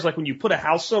type 1 error is like when you put a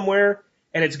house somewhere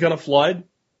and it's going to flood.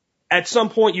 At some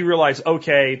point you realize,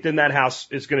 okay, then that house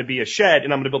is going to be a shed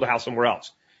and I'm going to build a house somewhere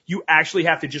else. You actually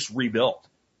have to just rebuild.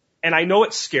 And I know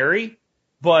it's scary,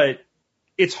 but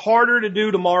it's harder to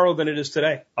do tomorrow than it is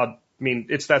today. I mean,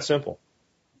 it's that simple.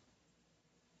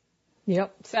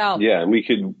 Yep. Sal. Yeah, and we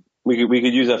could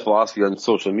use that philosophy on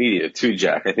social media too,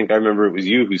 Jack. I think I remember it was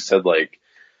you who said like,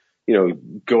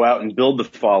 go out and build the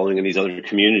following in these other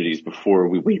communities before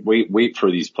we wait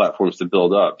for these platforms to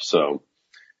build up. So,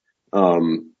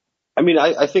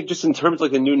 I think just in terms of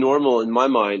like a new normal, in my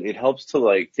mind, it helps to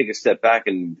like take a step back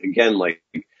and again, like,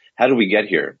 how do we get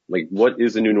here? Like, what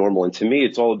is the new normal? And to me,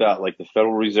 it's all about like the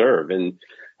Federal Reserve. And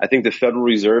I think the Federal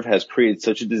Reserve has created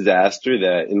such a disaster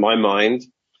that in my mind,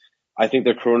 I think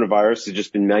the coronavirus has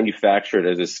just been manufactured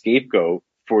as a scapegoat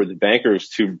for the bankers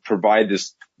to provide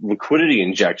this liquidity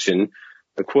injection,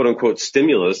 a quote unquote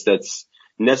stimulus that's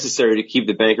necessary to keep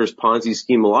the bankers' Ponzi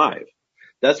scheme alive.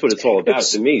 That's what it's all about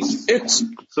to me.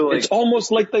 It's almost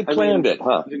like they planned it,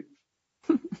 huh?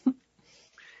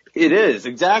 It is,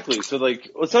 exactly. So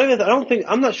like, it's not even,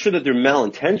 I'm not sure that they're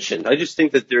malintentioned. I just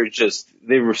think that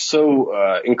they were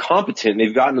so, incompetent.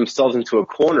 They've gotten themselves into a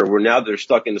corner where now they're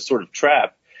stuck in a sort of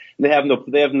trap and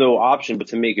they have no option but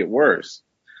to make it worse.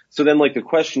 So then like the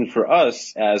question for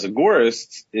us as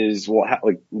agorists is, well,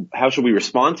 how should we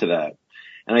respond to that?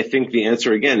 And I think the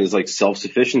answer again is like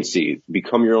self-sufficiency,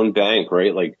 become your own bank,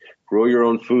 right? Like grow your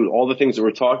own food, all the things that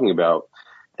we're talking about.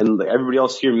 And everybody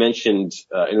else here mentioned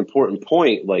an important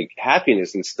point, like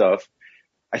happiness and stuff.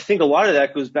 I think a lot of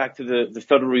that goes back to the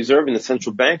Federal Reserve and the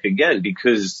central bank again,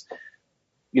 because,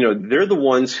 they're the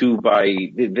ones who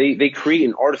they create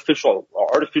an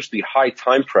artificially high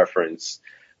time preference,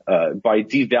 by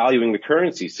devaluing the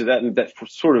currency. So that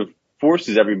sort of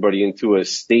forces everybody into a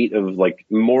state of like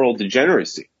moral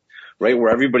degeneracy, right?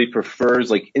 Where everybody prefers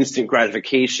like instant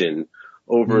gratification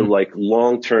over like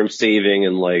long-term saving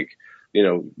and like, you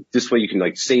know, this way you can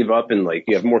like save up and like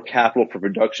you have more capital for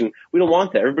production. We don't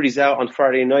want that. Everybody's out on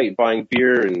Friday night buying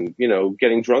beer and, you know,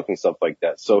 getting drunk and stuff like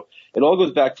that. So it all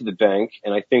goes back to the bank.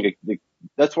 And I think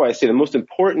that's why I say the most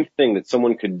important thing that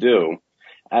someone could do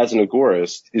as an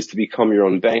agorist is to become your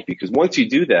own bank, because once you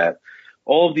do that,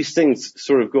 all of these things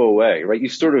sort of go away, right?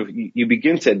 You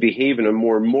begin to behave in a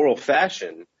more moral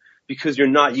fashion because you're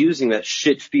not using that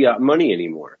shit fiat money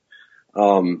anymore.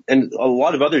 And a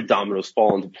lot of other dominoes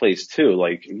fall into place too.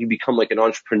 Like you become like an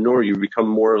entrepreneur, you become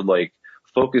more like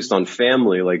focused on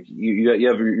family. Like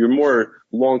you're more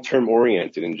long-term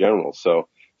oriented in general. So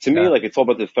to me, like it's all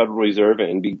about the Federal Reserve,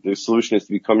 and the solution is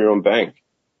to become your own bank.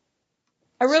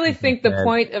 I really think the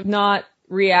point of not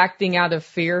reacting out of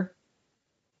fear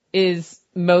is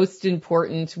most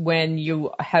important when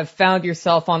you have found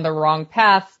yourself on the wrong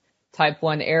path, type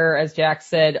 1 error, as Jack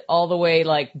said, all the way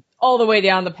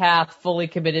down the path, fully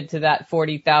committed to that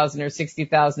 40,000 or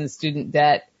 60,000 student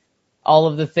debt, all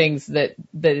of the things that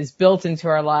is built into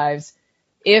our lives.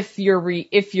 If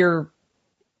your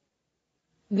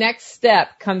next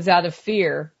step comes out of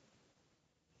fear,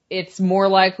 it's more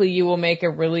likely you will make a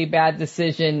really bad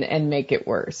decision and make it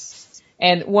worse.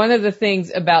 And one of the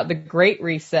things about the Great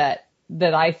Reset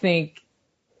that I think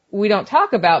we don't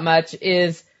talk about much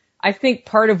is I think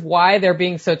part of why they're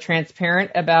being so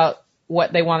transparent about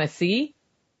what they want to see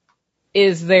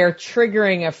is they're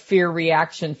triggering a fear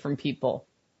reaction from people.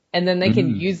 And then they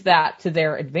can use that to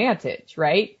their advantage,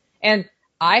 right? And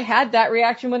I had that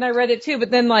reaction when I read it too,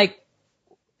 but then like,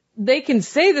 they can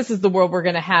say this is the world we're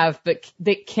going to have, but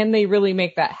can they really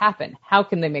make that happen? How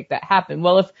can they make that happen?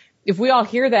 Well, if we all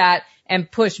hear that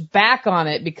and push back on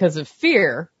it because of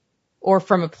fear or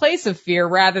from a place of fear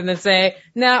rather than say,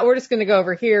 nah, we're just going to go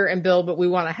over here and build what we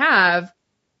want to have,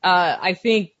 I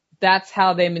think that's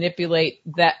how they manipulate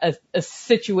that a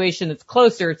situation that's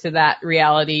closer to that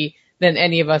reality than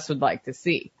any of us would like to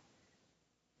see.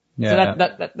 Yeah.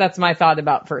 So that's my thought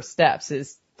about first steps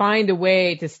is find a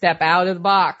way to step out of the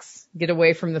box, get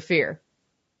away from the fear.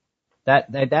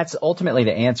 That's ultimately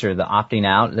the answer, the opting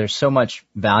out. There's so much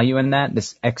value in that,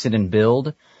 this exit and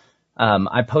build.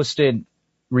 I posted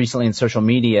recently in social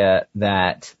media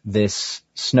that this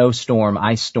snowstorm,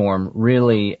 ice storm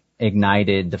really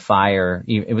ignited the fire.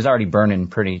 It was already burning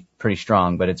pretty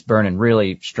strong, but it's burning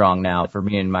really strong now for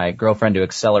me and my girlfriend to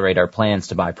accelerate our plans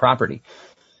to buy property.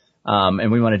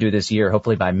 And we want to do this year,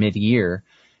 hopefully by mid-year.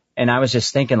 And I was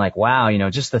just thinking like, wow, you know,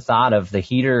 just the thought of the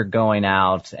heater going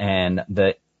out and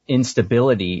the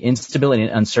instability and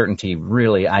uncertainty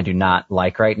really I do not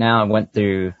like right now. I went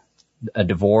through a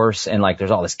divorce and like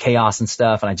there's all this chaos and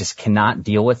stuff and I just cannot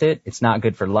deal with it. It's not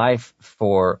good for life,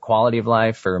 for quality of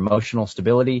life, for emotional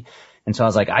stability. And so I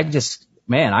was like, I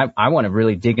want to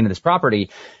really dig into this property.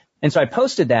 And so I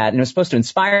posted that and it was supposed to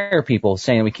inspire people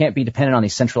saying we can't be dependent on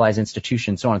these centralized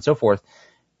institutions, so on and so forth.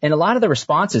 And a lot of the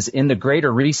responses in the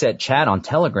Greater Reset chat on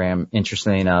Telegram,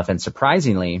 interestingly enough, and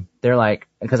surprisingly, they're like,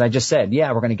 because I just said,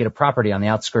 yeah, we're going to get a property on the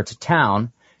outskirts of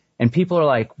town. And people are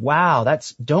like, wow,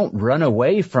 don't run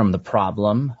away from the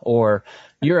problem. Or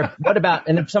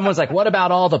and if someone's like, what about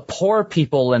all the poor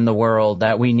people in the world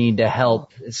that we need to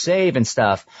help save and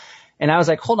stuff? And I was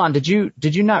like, hold on, did you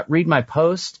not read my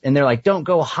post? And they're like, don't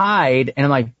go hide. And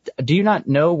I'm like, do you not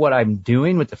know what I'm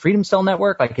doing with the Freedom Cell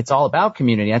Network? Like, it's all about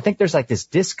community. I think there's like this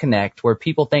disconnect where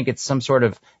people think it's some sort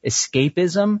of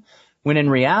escapism, when in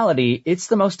reality, it's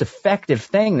the most effective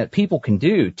thing that people can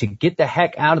do to get the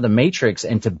heck out of the matrix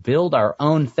and to build our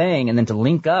own thing and then to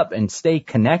link up and stay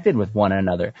connected with one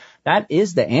another. That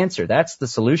is the answer. That's the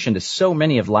solution to so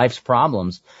many of life's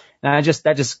problems. And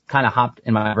that just kind of hopped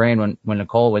in my brain when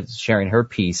Nicole was sharing her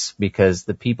piece, because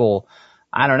the people,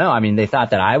 I don't know. I mean, they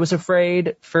thought that I was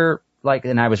afraid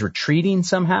and I was retreating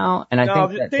somehow. And I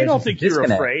think they don't think you're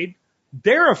afraid.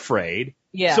 They're afraid.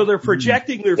 Yeah. So they're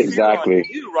projecting their fear on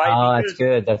you, right? Oh, that's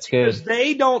good. Because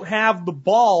they don't have the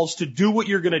balls to do what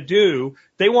you're going to do.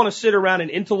 They want to sit around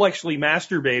and intellectually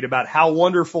masturbate about how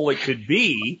wonderful it could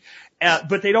be,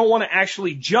 but they don't want to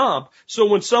actually jump. So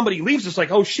when somebody leaves, it's like,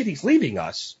 oh shit, he's leaving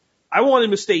us. I want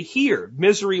him to stay here.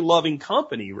 Misery loving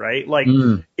company, right? Like,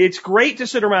 It's great to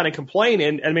sit around and complain.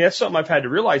 And I mean, that's something I've had to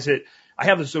realize, that I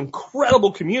have this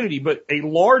incredible community, but a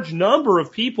large number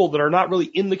of people that are not really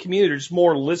in the community, just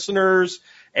more listeners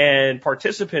and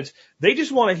participants. They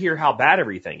just want to hear how bad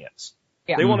everything is.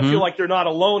 Yeah. They want to feel like they're not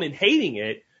alone in hating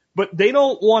it, but they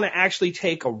don't want to actually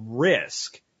take a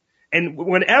risk. And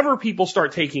whenever people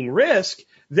start taking risk,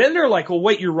 then they're like, well,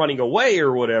 wait, you're running away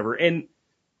or whatever. And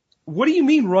what do you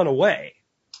mean run away?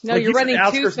 No, like, you're running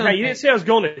to something. You didn't say I was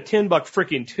going to $10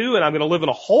 freaking 2 and I'm going to live in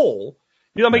a hole.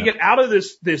 You know, I'm going to get out of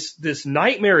this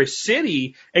nightmarish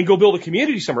city and go build a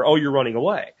community somewhere. Oh, you're running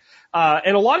away.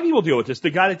 And a lot of people deal with this.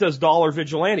 The guy that does Dollar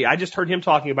Vigilante, I just heard him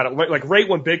talking about it. Like right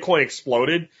when Bitcoin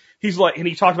exploded, he's like, and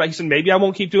he talked about, he said, maybe I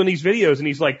won't keep doing these videos. And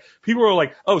he's like, people are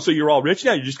like, oh, so you're all rich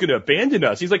now? You're just going to abandon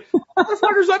us? He's like,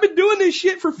 motherfuckers, I've been doing this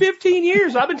shit for 15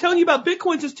 years. I've been telling you about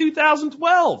Bitcoin since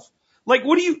 2012. Like,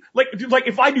 what do you, like,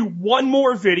 if I do one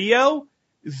more video,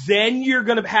 then you're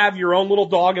going to have your own little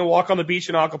dog and walk on the beach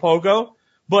in Acapulco.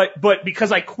 But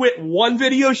because I quit one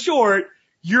video short,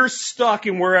 you're stuck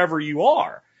in wherever you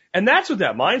are. And that's what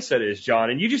that mindset is, John.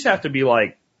 And you just have to be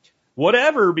like,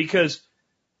 whatever, because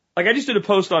like I just did a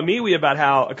post on MeWe about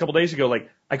how a couple days ago, like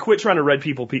I quit trying to red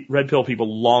pill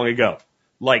people long ago.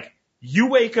 Like you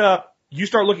wake up, you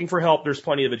start looking for help. There's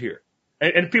plenty of it here.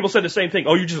 And people said the same thing.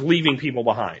 Oh, you're just leaving people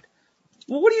behind.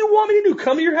 Well, what do you want me to do?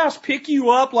 Come to your house, pick you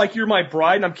up like you're my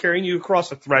bride and I'm carrying you across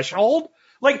the threshold?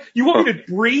 Like, you want me to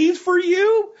breathe for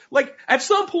you? Like, at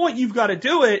some point you've got to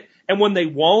do it. And when they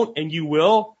won't and you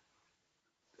will,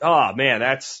 oh man,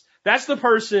 that's the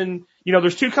person, you know,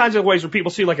 there's two kinds of ways where people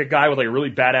see like a guy with like a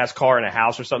really badass car and a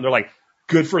house or something. They're like,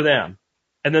 good for them.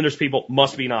 And then there's people,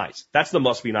 must be nice. That's the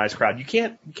must be nice crowd. You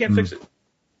can't fix it.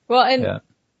 Well, and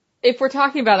if we're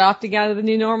talking about opting out of the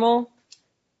new normal,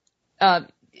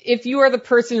 if you are the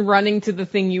person running to the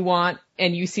thing you want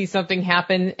and you see something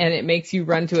happen and it makes you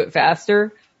run to it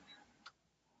faster,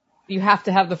 you have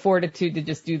to have the fortitude to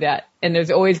just do that. And there's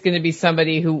always going to be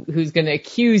somebody who's going to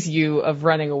accuse you of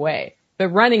running away. But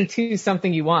running to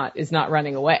something you want is not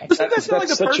running away. Doesn't that sound like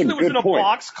the person that was in a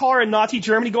boxcar in Nazi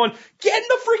Germany going, get in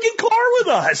the freaking car with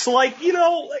us? Like, you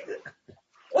know,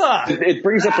 It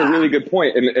brings up a really good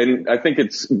point, and I think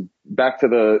it's back to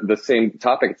the same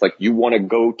topic. It's like you want to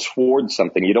go towards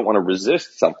something. You don't want to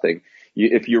resist something.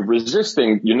 If you're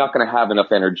resisting, you're not going to have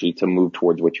enough energy to move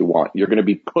towards what you want. You're going to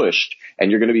be pushed,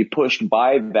 and you're going to be pushed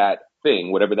by that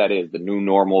thing, whatever that is, the new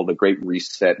normal, the great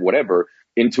reset, whatever,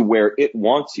 into where it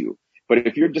wants you. But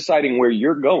if you're deciding where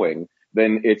you're going,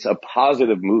 then it's a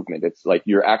positive movement. It's like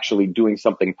you're actually doing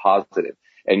something positive.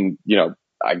 And, you know,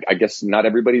 I guess not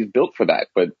everybody's built for that,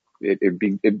 but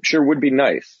it sure would be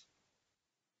nice.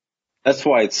 That's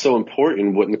why it's so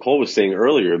important what Nicole was saying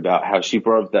earlier about how she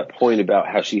brought up that point about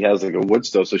how she has like a wood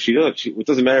stove. So it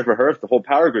doesn't matter for her if the whole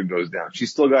power grid goes down.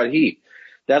 She's still got heat.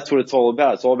 That's what it's all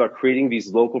about. It's all about creating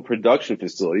these local production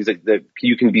facilities that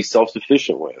you can be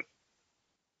self-sufficient with.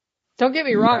 Don't get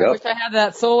me wrong. I wish I had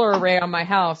that solar array on my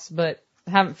house, but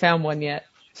I haven't found one yet.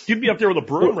 You'd be up there with a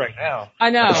broom right now. I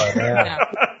know.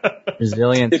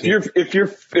 Resilience.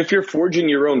 If you're forging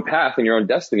your own path and your own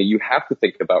destiny, you have to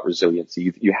think about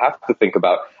resiliency. You have to think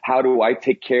about how do I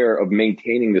take care of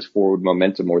maintaining this forward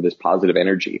momentum or this positive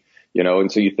energy, you know?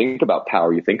 And so you think about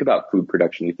power, you think about food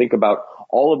production, you think about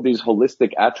all of these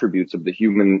holistic attributes of the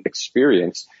human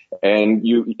experience, and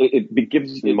it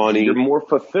gives money. You're more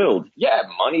fulfilled. Yeah,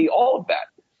 money, all of that.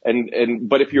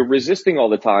 But if you're resisting all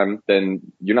the time,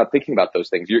 then you're not thinking about those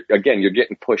things. You're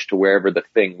getting pushed to wherever the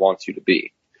thing wants you to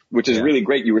be, which is really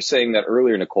great. You were saying that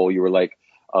earlier, Nicole. You were like,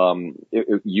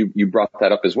 you brought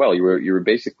that up as well. You were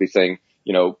basically saying,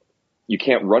 you know, you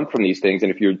can't run from these things.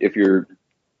 And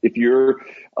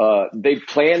they've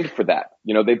planned for that.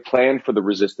 You know, they've planned for the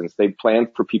resistance. They've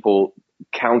planned for people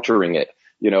countering it,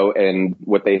 you know, and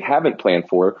what they haven't planned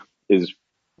for is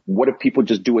what if people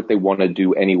just do what they want to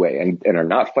do anyway and are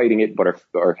not fighting it, but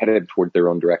are headed toward their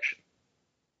own direction.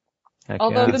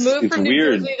 Although the move from New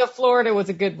Jersey to Florida was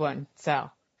a good one,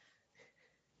 so.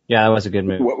 Yeah, that was a good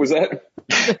move. What was that?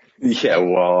 Yeah,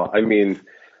 well, I mean,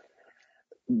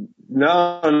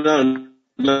 no.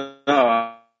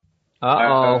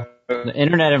 Uh-oh. The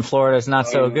internet in Florida is not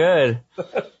so good.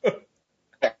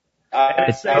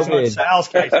 It's Sal's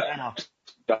case now.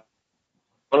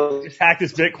 Just hacked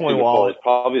his Bitcoin wallet.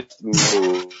 Probably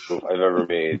the move I've ever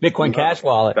made. Bitcoin Cash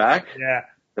wallet. Back? Yeah.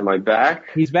 Am I back?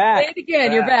 He's back. Say it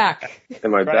again. You're back.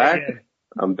 Am I back? Again.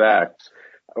 I'm back.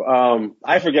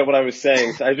 I forget what I was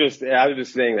saying. I was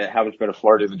just saying that how much better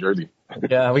Florida than Jersey.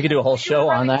 Yeah, we could do a whole show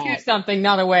on that. To something,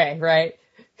 not away, right?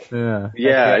 Yeah,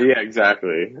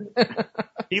 exactly.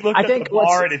 He looked at the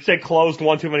bar and it said closed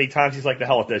one too many times. He's like, the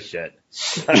hell with this shit.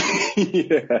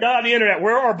 Yeah. Got on the internet.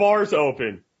 Where are bars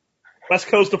open? West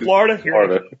coast of Florida?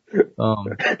 Here.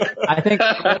 I think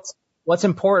what's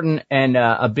important and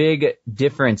a big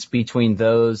difference between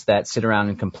those that sit around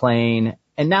and complain,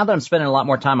 and now that I'm spending a lot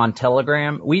more time on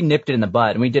Telegram, we nipped it in the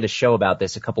bud, and we did a show about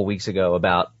this a couple weeks ago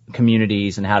about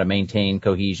communities and how to maintain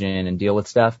cohesion and deal with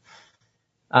stuff.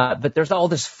 But there's all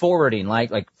this forwarding,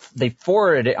 like they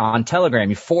forward it on Telegram.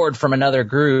 You forward from another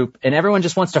group, and everyone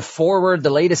just wants to forward the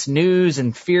latest news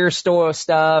and fear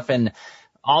stuff and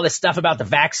all this stuff about the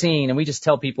vaccine. And we just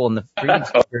tell people in the freedom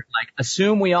sector, like,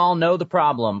 assume we all know the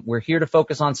problem. We're here to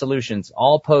focus on solutions.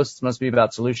 All posts must be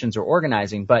about solutions or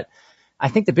organizing. But I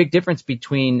think the big difference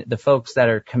between the folks that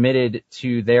are committed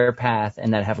to their path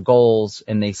and that have goals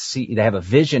and they have a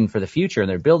vision for the future and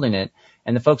they're building it,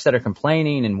 and the folks that are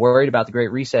complaining and worried about the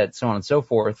Great Reset, so on and so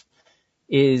forth,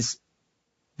 is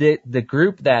the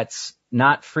group that's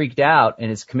not freaked out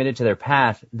and is committed to their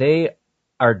path. They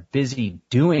are busy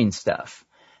doing stuff.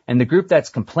 And the group that's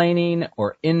complaining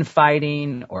or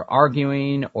infighting or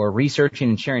arguing or researching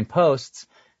and sharing posts,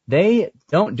 they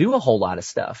don't do a whole lot of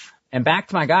stuff. And back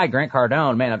to my guy, Grant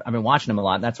Cardone, man, I've been watching him a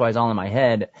lot. That's why he's all in my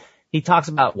head. He talks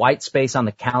about white space on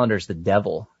the calendar is the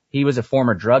devil. He was a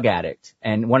former drug addict.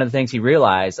 And one of the things he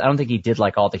realized, I don't think he did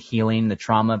like all the healing, the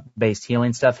trauma-based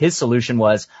healing stuff. His solution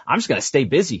was, I'm just going to stay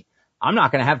busy. I'm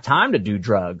not going to have time to do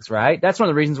drugs, right? That's one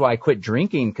of the reasons why I quit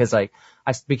drinking, because like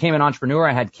I became an entrepreneur.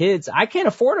 I had kids. I can't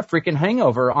afford a freaking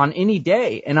hangover on any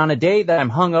day. And on a day that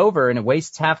I'm hungover and it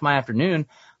wastes half my afternoon,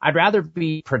 I'd rather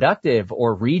be productive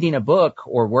or reading a book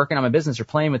or working on my business or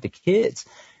playing with the kids.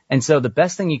 And so the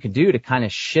best thing you could do to kind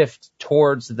of shift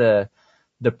towards the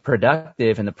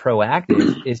productive and the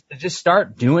proactive is to just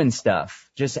start doing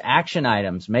stuff, just action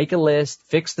items, make a list,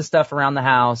 fix the stuff around the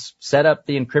house, set up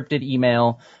the encrypted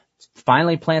email,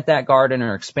 finally plant that garden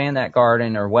or expand that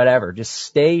garden or whatever. Just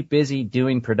stay busy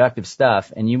doing productive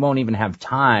stuff, and you won't even have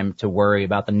time to worry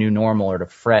about the new normal or to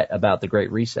fret about the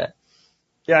Great Reset.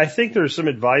 Yeah, I think there's some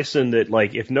advice in that,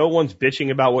 like, if no one's bitching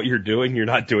about what you're doing, you're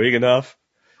not doing enough.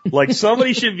 Like,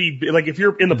 somebody should be, like, if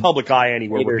you're in the public eye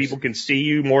anywhere where people can see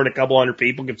you, more than a couple hundred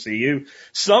people can see you,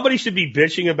 somebody should be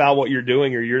bitching about what you're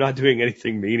doing or you're not doing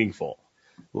anything meaningful.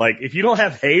 Like, if you don't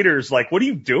have haters, like, what are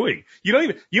you doing? You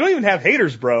don't even have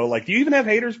haters, bro. Like, do you even have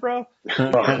haters, bro?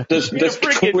 Does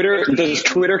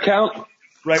Twitter count?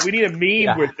 Right, we need a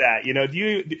meme with that. You know, do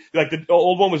you, like the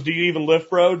old one was, do you even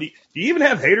lift, bro? Do you even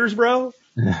have haters, bro?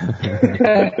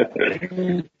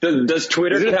 Does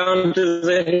Twitter count as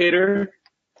a hater?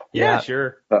 Yeah,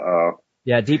 sure.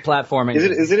 Yeah, deplatforming.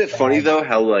 Isn't it funny though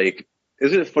how like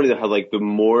the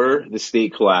more the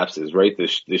state collapses, right?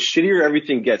 The shittier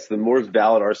everything gets, the more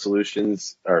valid our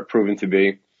solutions are proven to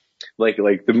be. Like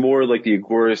the more like the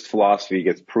agorist philosophy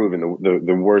gets proven,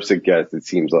 the worse it gets, it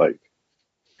seems like.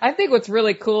 I think what's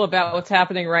really cool about what's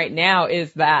happening right now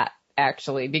is that,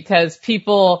 actually, because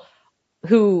people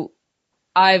who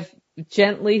I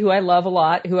love a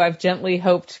lot, who I've gently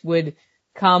hoped would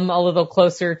come a little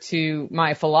closer to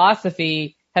my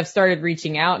philosophy, have started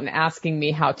reaching out and asking me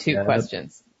how-to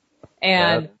questions.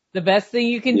 And the best thing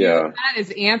you can do with that is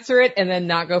answer it and then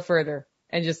not go further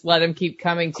and just let them keep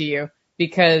coming to you.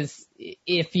 Because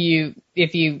if you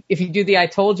do the I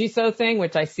told you so thing,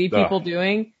 which I see people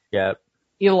doing,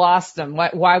 you lost them.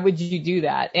 Why would you do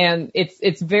that? And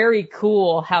it's very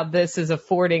cool how this is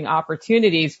affording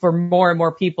opportunities for more and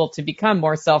more people to become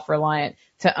more self-reliant,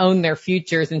 to own their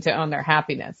futures and to own their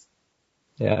happiness.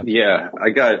 Yeah. I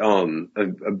got,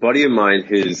 a buddy of mine,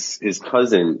 his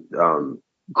cousin,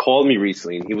 called me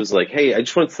recently and he was like, hey, I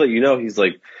just wanted to let you know, he's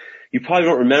like, you probably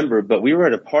don't remember, but we were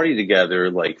at a party together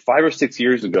like 5 or 6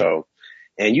 years ago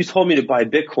and you told me to buy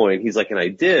Bitcoin. He's like, and I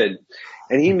did.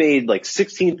 And he made like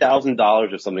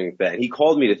 $16,000 or something like that. And he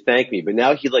called me to thank me, but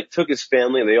now he like took his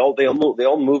family and they all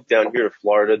moved down here to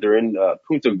Florida. They're in,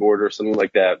 Punta Gorda or something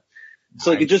like that.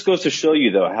 So like, it just goes to show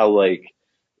you though, how like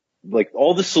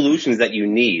all the solutions that you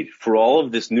need for all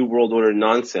of this new world order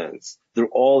nonsense, they're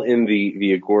all in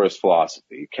the agorist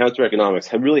philosophy. Counter economics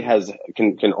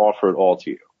can offer it all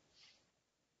to you.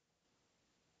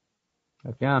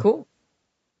 Yeah. Cool.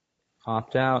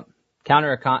 Opt out.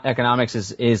 Counter economics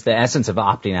is the essence of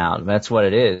opting out. That's what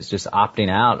it is. Just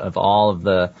opting out of all of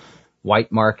the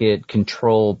white market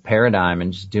control paradigm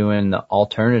and just doing the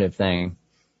alternative thing.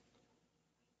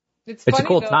 It's a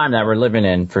cool time that we're living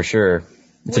in, for sure.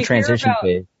 It's a transition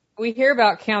phase. We hear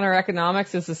about counter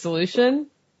economics as a solution,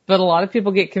 but a lot of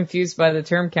people get confused by the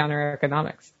term counter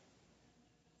economics.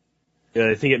 Yeah,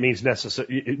 I think it means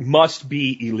it must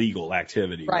be illegal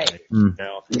activity. Right. Mm.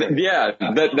 Yeah,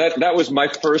 that was my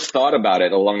first thought about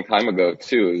it a long time ago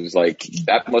too. It was like,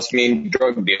 that must mean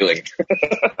drug dealing.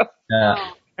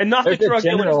 And not the drug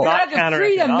dealing is not counter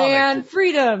freedom, man,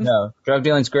 freedom. No, drug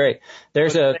dealing's great.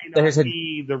 You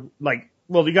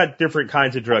got different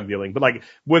kinds of drug dealing, but like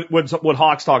what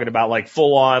Hawk's talking about, like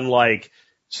full on like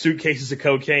suitcases of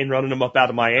cocaine, running them up out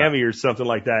of Miami or something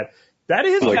like that. That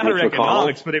is like counter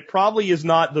economics, but it probably is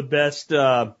not the best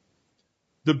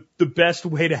the best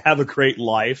way to have a great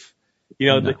life. You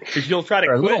know, because you'll try to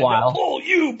for a little while pull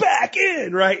you back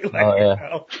in, right? Like, oh, yeah. You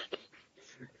know.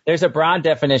 There's a broad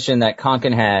definition that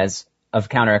Konkin has of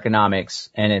counter-economics,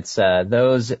 and it's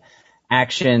those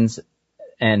actions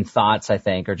and thoughts, I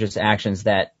think, are just actions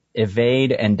that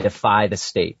evade and defy the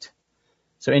state.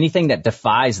 So anything that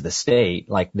defies the state,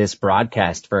 like this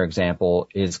broadcast, for example,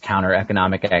 is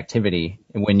counter-economic activity.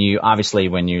 When you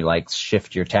like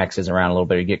shift your taxes around a little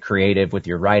bit, you get creative with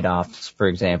your write-offs, for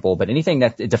example. But anything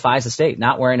that defies the state,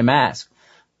 not wearing a mask,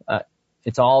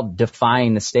 it's all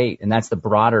defying the state, and that's the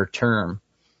broader term.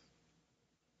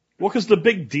 Well, because the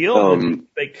big deal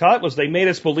they cut was they made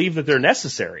us believe that they're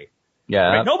necessary.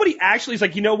 Yeah. Right? Nobody actually is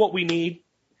like, you know what we need?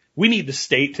 We need the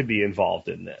state to be involved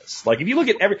in this. Like, if you look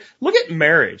at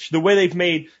marriage, the way they've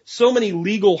made so many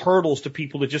legal hurdles to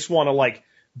people that just want to like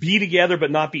be together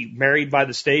but not be married by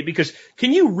the state. Because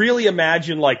can you really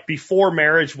imagine, like, before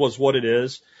marriage was what it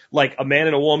is? Like a man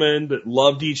and a woman that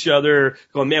loved each other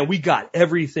going, man, we got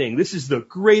everything. This is the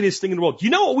greatest thing in the world. You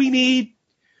know what we need?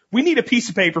 We need a piece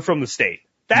of paper from the state.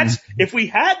 That's, if we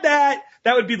had that,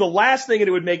 that would be the last thing and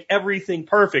it would make everything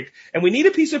perfect. And we need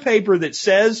a piece of paper that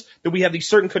says that we have these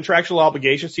certain contractual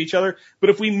obligations to each other. But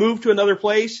if we move to another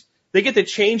place, they get to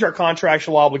change our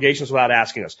contractual obligations without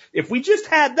asking us. If we just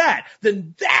had that,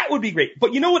 then that would be great.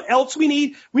 But you know what else we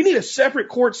need? We need a separate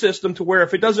court system to where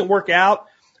if it doesn't work out,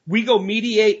 we go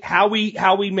mediate how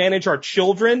we manage our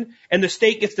children, and the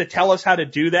state gets to tell us how to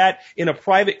do that in a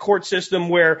private court system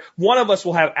where one of us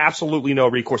will have absolutely no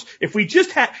recourse. If we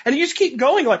just had, and you just keep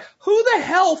going like, who the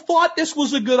hell thought this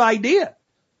was a good idea?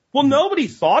 Well, nobody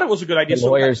thought it was a good idea. The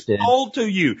lawyers did. Sold to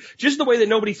you. Just the way that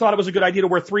nobody thought it was a good idea to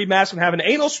wear 3 masks and have an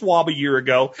anal swab a year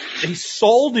ago. They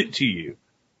sold it to you.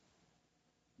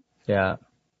 Yeah.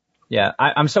 Yeah.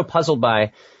 I'm so puzzled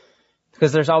by,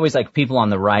 because there's always like people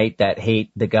on the right that hate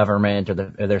the government or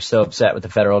they're so upset with the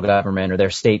federal government or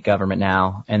their state government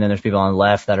now. And then there's people on the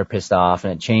left that are pissed off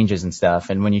and it changes and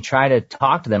stuff. And when you try to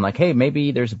talk to them like, hey,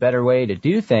 maybe there's a better way to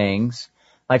do things.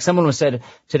 Like someone was said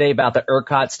today about the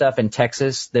ERCOT stuff in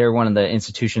Texas. They're one of the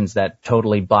institutions that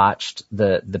totally botched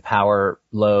the power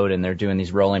load, and they're doing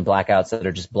these rolling blackouts that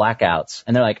are just blackouts.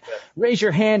 And they're like, raise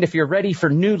your hand if you're ready for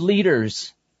new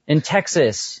leaders in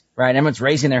Texas, right? And everyone's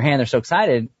raising their hand. They're so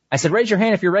excited. I said, raise your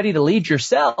hand if you're ready to lead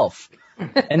yourself.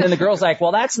 And then the girl's like,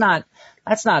 well, that's not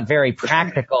very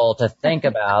practical to think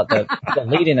about the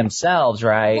leading themselves,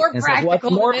 right? And it's like, what's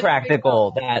more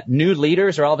practical? That new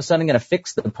leaders are all of a sudden going to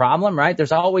fix the problem, right?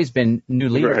 There's always been new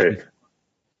leaders. Right.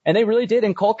 And they really did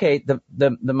inculcate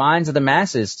the minds of the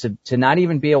masses to not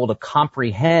even be able to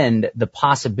comprehend the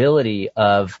possibility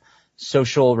of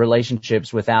social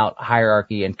relationships without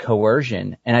hierarchy and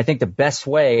coercion. And I think the best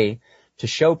way to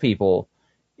show people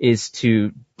is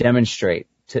to demonstrate.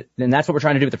 And that's what we're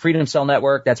trying to do with the Freedom Cell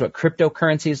Network. That's what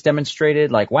cryptocurrency has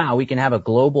demonstrated. Like, wow, we can have a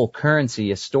global currency,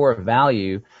 a store of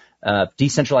value,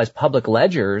 decentralized public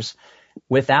ledgers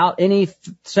without any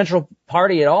central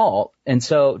party at all. And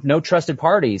so no trusted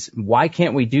parties. Why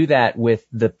can't we do that with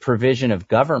the provision of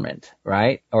government,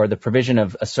 right? Or the provision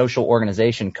of a social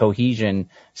organization, cohesion,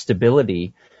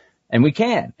 stability? And we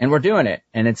can, and we're doing it,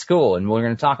 and it's cool, and we're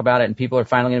going to talk about it, and people are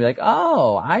finally going to be like,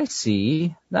 oh, I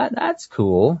see. That's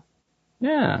cool.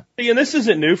 Yeah. And this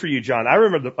isn't new for you, John. I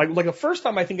remember like the first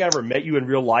time I think I ever met you in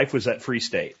real life was at Free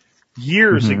State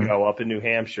years ago up in New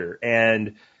Hampshire.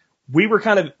 And we were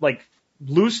kind of like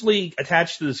loosely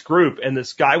attached to this group, and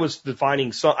this guy was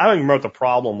defining I don't even remember what the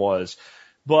problem was,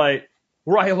 but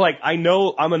I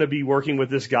know I'm going to be working with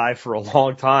this guy for a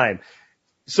long time.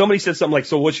 Somebody said something like,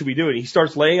 so what should we do? And he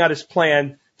starts laying out his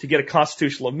plan to get a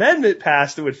constitutional amendment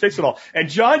passed that would fix it all. And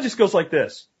John just goes like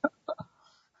this.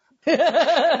 And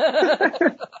I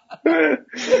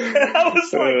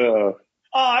was like, oh,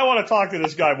 I want to talk to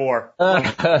this guy more.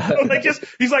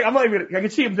 He's like, I can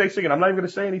see him thinking, I'm not even going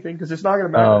to say anything because it's not going to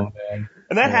matter. Oh, man.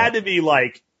 And that had to be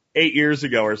like 8 years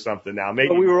ago or something now. Maybe.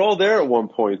 But we were all there at one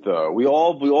point, though. We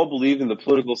all believed in the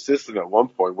political system at one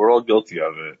point. We're all guilty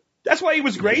of it. That's why he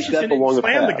was gracious and didn't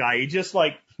slam the guy. He just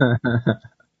like.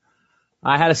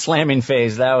 I had a slamming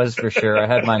phase, that was for sure. I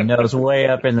had my nose way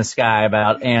up in the sky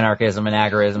about anarchism and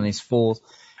agorism, these fools.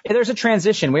 Yeah, there's a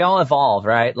transition. We all evolve,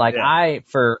 right? Like I,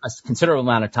 for a considerable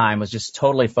amount of time, was just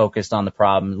totally focused on the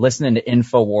problem, listening to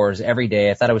InfoWars every day.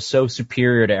 I thought I was so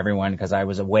superior to everyone because I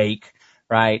was awake,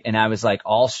 right? And I was like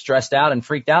all stressed out and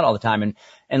freaked out all the time.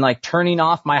 And like turning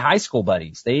off my high school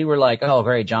buddies. They were like, oh,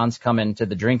 great, John's coming to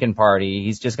the drinking party.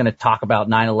 He's just going to talk about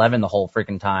 9/11 the whole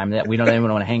freaking time. That we don't even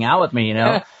want to hang out with me, you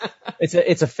know?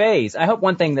 It's a phase. I hope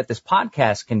one thing that this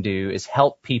podcast can do is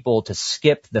help people to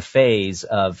skip the phase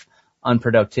of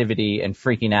unproductivity and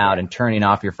freaking out and turning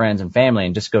off your friends and family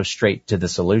and just go straight to the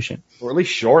solution. Or at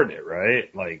least shorten it,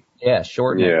 right? Like, yeah,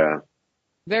 shorten it. Yeah.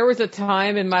 There was a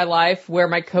time in my life where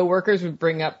my coworkers would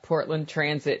bring up Portland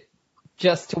Transit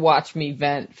just to watch me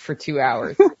vent for 2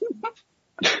 hours.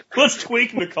 Let's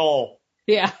tweak Nicole.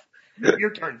 Yeah.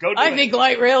 Your turn. Go do I it. think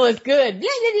light rail is good.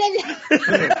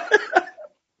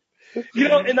 You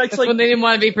know, and That's when they didn't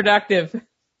want to be productive.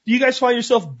 do you guys find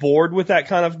yourself bored with that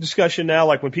kind of discussion now?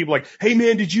 Like when people are like, hey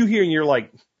man, did you hear? And you're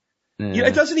like, yeah,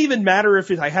 it doesn't even matter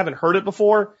if I haven't heard it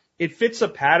before. It fits a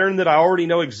pattern that I already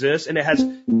know exists, and it offers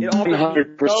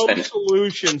 100%. no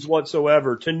solutions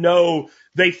whatsoever to know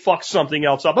they fucked something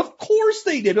else up. Of course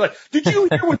they did. Like, did you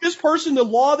hear with this person the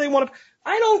law they want to?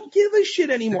 I don't give a shit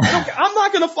anymore. I'm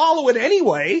not going to follow it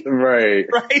anyway. Right.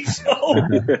 Right. So,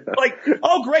 like,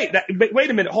 oh great. Wait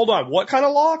a minute. Hold on. What kind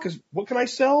of law? Because what can I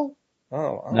sell?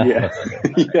 Oh, Yeah.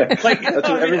 Yeah. like That's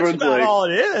what everyone's that's about like. all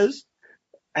it is.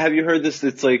 Have you heard this?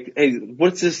 It's like, hey,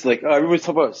 what's this? Like, oh, everybody's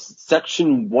talking about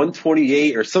Section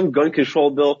 128 or some gun control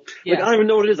bill. Yeah. Like, I don't even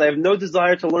know what it is. I have no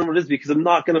desire to learn what it is because I'm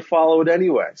not going to follow it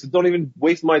anyway. So don't even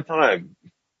waste my time.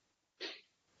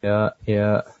 Yeah,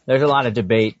 yeah. There's a lot of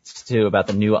debates too about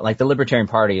the like the Libertarian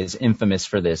Party is infamous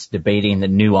for this, debating the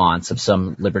nuance of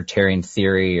some libertarian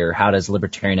theory or how does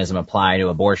libertarianism apply to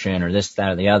abortion or this,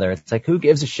 that, or the other. It's like, who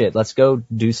gives a shit? Let's go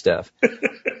do stuff.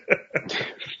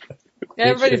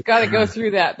 Everybody's got to go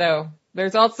through that, though.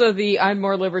 There's also the I'm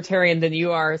more libertarian than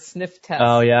you are sniff test.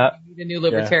 Oh, yeah. You need a new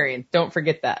libertarian. Don't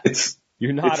forget that.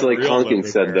 You're not. It's like Conkin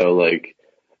said though, like,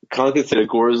 Conkin said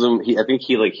agorism, I think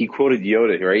he quoted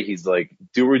Yoda, right? He's like,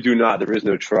 do or do not, there is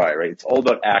no try, right? It's all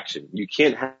about action. You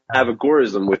can't have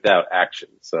agorism without action.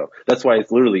 So that's why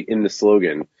it's literally in the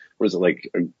slogan. What is it, like,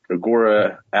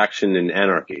 agora, action, and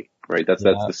anarchy, right? That's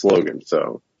the slogan,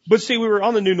 so. But see, we were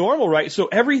on the new normal, right? So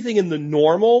everything in the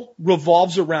normal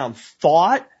revolves around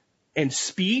thought and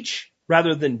speech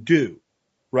rather than do,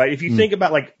 right? If you think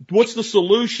about, like, what's the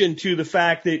solution to the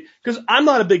fact that, because I'm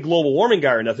not a big global warming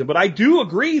guy or nothing, but I do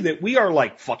agree that we are,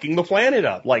 like, fucking the planet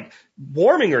up, like,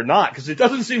 warming or not, because it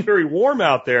doesn't seem very warm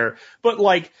out there. But,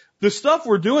 like, the stuff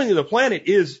we're doing to the planet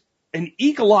is an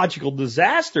ecological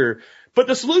disaster. But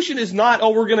the solution is not, oh,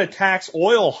 we're going to tax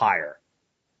oil higher.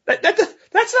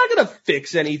 That's not going to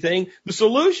fix anything. The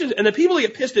solution, and the people that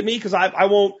get pissed at me because I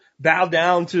won't bow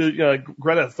down to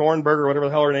Greta Thunberg or whatever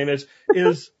the hell her name is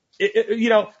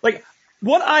like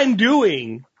what I'm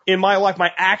doing in my life,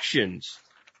 my actions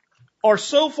are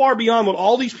so far beyond what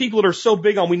all these people that are so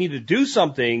big on we need to do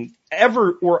something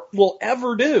ever or will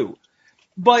ever do.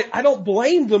 But I don't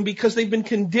blame them because they've been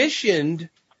conditioned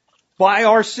by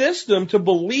our system to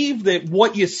believe that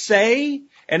what you say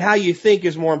and how you think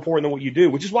is more important than what you do,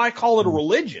 which is why I call it a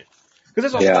religion.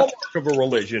 Because that's a hallmark of a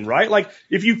religion, right? Like,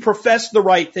 if you profess the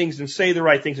right things and say the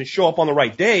right things and show up on the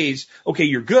right days, okay,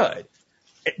 you're good.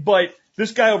 But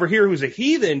this guy over here who's a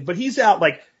heathen, but he's out,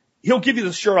 like, he'll give you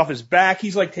the shirt off his back.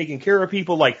 He's, like, taking care of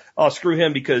people, like, oh, screw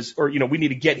him because, or, we need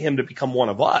to get him to become one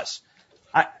of us.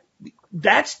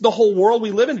 That's the whole world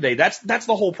we live in today. That's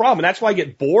the whole problem. And that's why I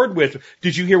get bored with,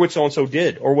 did you hear what so-and-so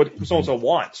did or what so-and-so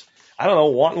wants? I don't know,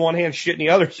 want in one hand, shit in the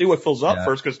other, see what fills up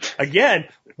first. Because again,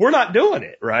 we're not doing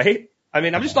it, right? I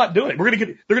mean, I'm just not doing it.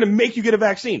 They're going to make you get a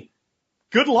vaccine.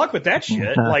 Good luck with that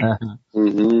shit. Like,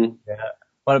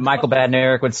 What Michael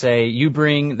Badnarik would say, you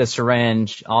bring the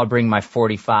syringe, I'll bring my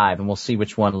 45 and we'll see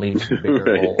which one leads to the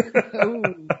bigger hole.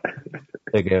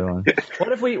 A good one.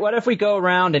 What if we go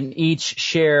around and each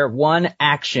share one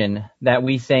action that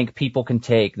we think people can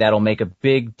take that'll make a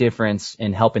big difference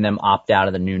in helping them opt out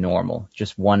of the new normal?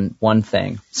 Just one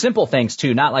thing. Simple things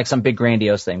too, not like some big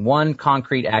grandiose thing. One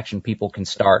concrete action people can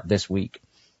start this week.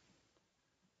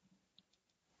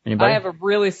 Anybody? I have a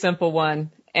really simple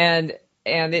one, and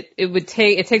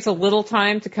it takes a little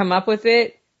time to come up with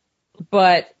it,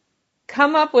 but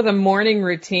come up with a morning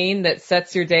routine that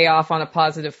sets your day off on a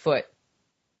positive foot.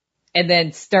 And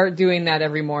then start doing that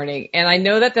every morning. And I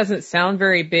know that doesn't sound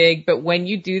very big, but when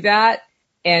you do that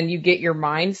and you get your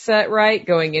mindset right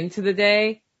going into the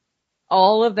day,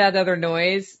 all of that other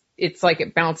noise, it's like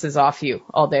it bounces off you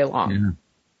all day long. Yeah.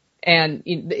 And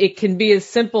it can be as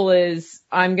simple as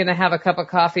I'm going to have a cup of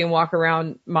coffee and walk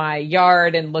around my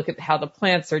yard and look at how the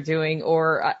plants are doing,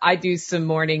 or I do some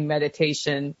morning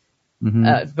meditation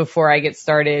before I get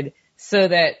started so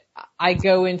that I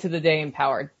go into the day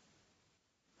empowered.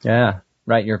 Yeah,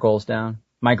 write your goals down.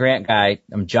 My Grant guy,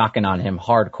 I'm jocking on him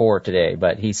hardcore today,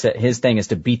 but he said his thing is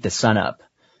to beat the sun up.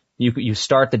 You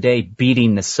start the day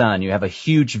beating the sun. You have a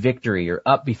huge victory. You're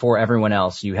up before everyone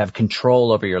else. You have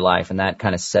control over your life, and that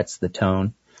kind of sets the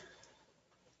tone.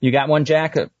 You got one,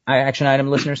 Jack? Action item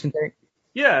listeners can take?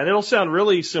 Yeah, and it'll sound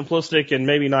really simplistic and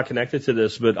maybe not connected to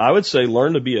this, but I would say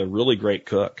learn to be a really great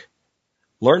cook.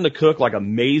 Learn to cook like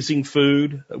amazing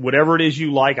food, whatever it is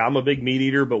you like. I'm a big meat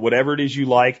eater, but whatever it is you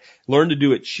like, learn to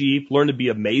do it cheap, learn to be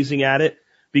amazing at it.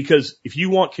 Because if you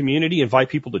want community, invite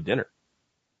people to dinner,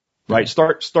 right?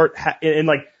 And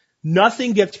like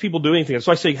nothing gets people doing anything. That's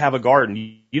why I say have a garden.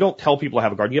 You don't tell people to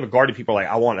have a garden. You have a garden, people are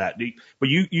like, I want that. But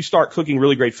you start cooking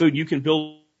really great food. You can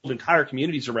build entire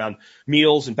communities around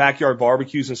meals and backyard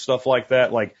barbecues and stuff like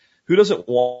that. Like, who doesn't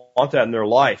want that in their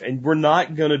life? And we're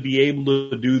not going to be able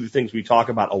to do the things we talk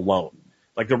about alone.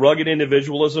 Like the rugged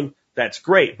individualism, that's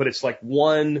great, but it's like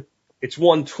one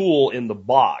tool in the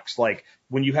box. Like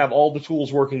when you have all the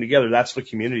tools working together, that's the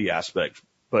community aspect.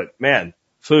 But man,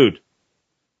 food.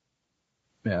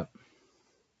 Yeah.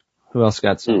 Who else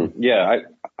got some? Yeah,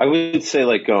 I would say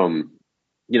like,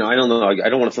 you know, I don't know. I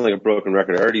don't want to sound like a broken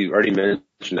record. I already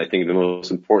mentioned, I think the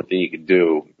most important thing you could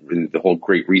do in the whole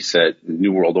Great Reset,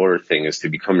 New World Order thing is to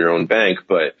become your own bank.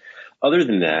 But other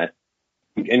than that,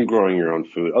 and growing your own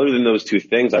food, other than those two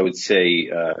things, I would say,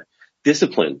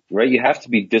 discipline, right? You have to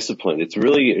be disciplined.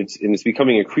 It's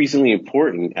becoming increasingly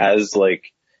important as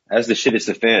the shit hits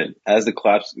the fan, as the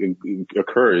collapse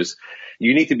occurs.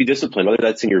 You need to be disciplined, whether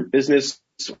that's in your business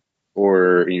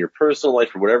or in your personal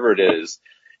life or whatever it is.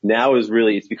 Now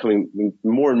it's becoming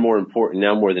more and more important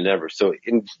now more than ever. So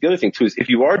the other thing too is if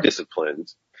you are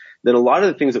disciplined, then a lot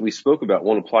of the things that we spoke about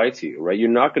won't apply to you, right? You're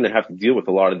not going to have to deal with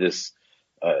a lot of this,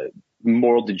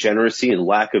 moral degeneracy and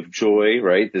lack of joy,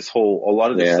 right? A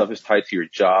lot of this stuff is tied to your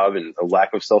job and a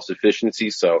lack of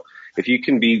self-sufficiency. So if you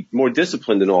can be more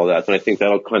disciplined in all that, then I think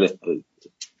that'll kind of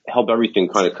help everything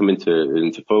kind of come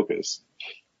into focus.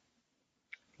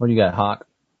 What do you got, Hawk?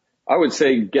 I would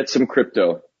say get some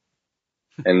crypto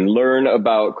and learn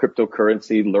about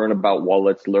cryptocurrency, learn about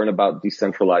wallets, learn about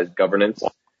decentralized governance.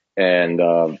 And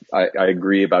I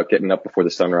agree about getting up before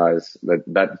the sunrise.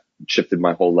 That shifted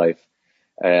my whole life.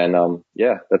 And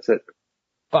yeah, that's it.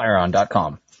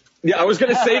 Fireon.com. Yeah, I was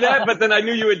going to say that, but then I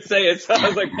knew you would say it, so I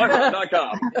was like,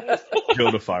 Fireon.com.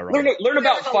 Go to Fireon. Learn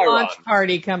about Fireon. Launch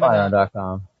party coming up.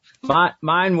 Fireon.com.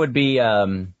 Mine would be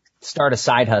start a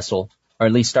side hustle, or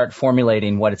at least start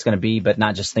formulating what it's going to be, but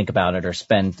not just think about it or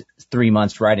spend 3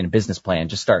 months writing a business plan.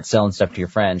 Just start selling stuff to your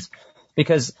friends.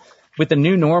 Because with the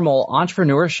new normal,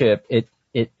 entrepreneurship,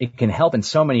 it can help in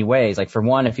so many ways. Like for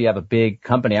one, if you have a big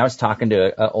company, I was talking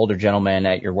to an older gentleman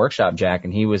at your workshop, Jack,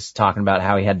 and he was talking about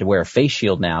how he had to wear a face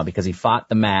shield now because he fought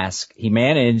the mask. He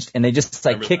managed, and they just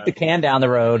like kicked the can down the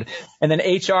road. And then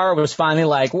HR was finally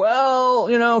like, well,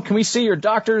 you know, can we see your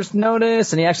doctor's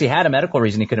notice? And he actually had a medical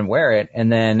reason he couldn't wear it. And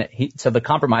then so the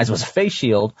compromise was a face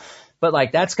shield. But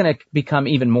like that's going to become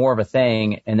even more of a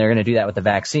thing, and they're going to do that with the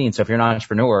vaccine. So if you're an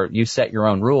entrepreneur, you set your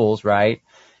own rules, right?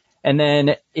 And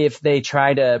then if they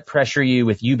try to pressure you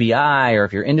with UBI, or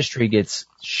if your industry gets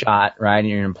shot, right, and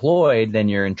you're employed, then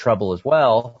you're in trouble as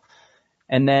well.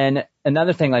 And then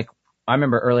another thing, like I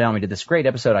remember early on we did this great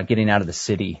episode on getting out of the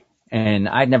city, and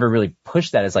I'd never really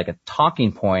pushed that as like a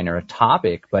talking point or a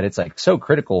topic, but it's like so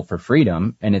critical for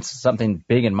freedom, and it's something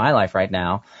big in my life right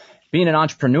now. Being an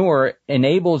entrepreneur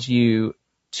enables you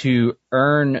to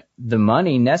earn the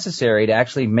money necessary to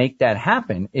actually make that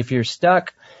happen. If you're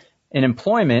stuck in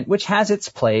employment, which has its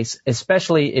place,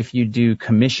 especially if you do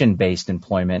commission-based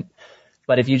employment.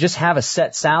 But if you just have a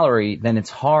set salary, then it's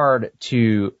hard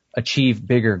to achieve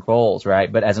bigger goals,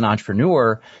 right? But as an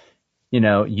entrepreneur, you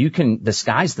know, the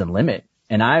sky's the limit.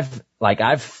 And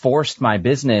I've forced my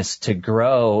business to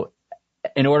grow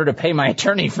in order to pay my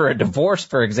attorney for a divorce,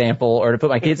 for example, or to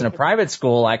put my kids in a private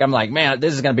school. Like, I'm like, man,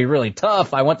 this is going to be really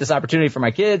tough. I want this opportunity for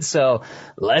my kids. So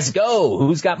let's go.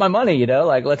 Who's got my money? You know,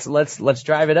 like let's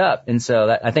drive it up. And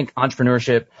so I think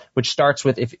entrepreneurship, which starts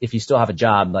with, if you still have a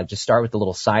job, like just start with a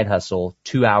little side hustle,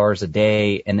 2 hours a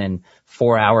day and then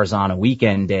 4 hours on a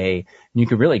weekend day. And you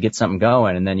could really get something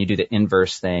going. And then you do the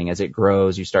inverse thing. As it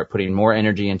grows, you start putting more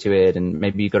energy into it, and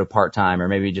maybe you go to part-time, or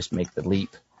maybe you just make the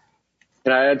leap.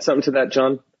 Can I add something to that,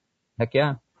 John? Heck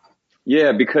yeah.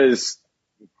 Yeah, because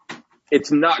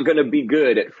it's not going to be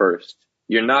good at first.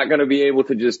 You're not going to be able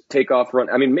to just take off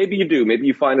run. I mean, maybe you do. Maybe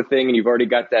you find a thing and you've already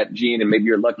got that gene and maybe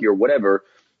you're lucky or whatever.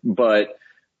 But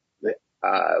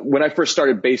when I first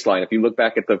started Baseline, if you look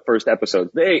back at the first episodes,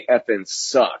 they effing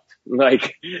sucked.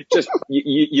 Like, just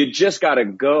you just got to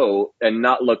go and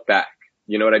not look back.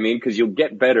 You know what I mean? Because you'll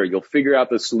get better. You'll figure out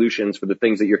the solutions for the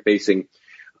things that you're facing.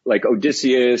 Like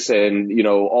Odysseus and, you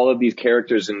know, all of these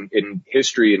characters in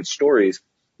history and stories,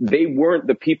 they weren't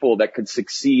the people that could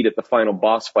succeed at the final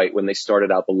boss fight when they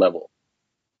started out the level.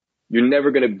 You're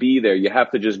never going to be there. You have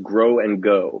to just grow and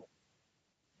go.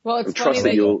 Well, it's and funny trust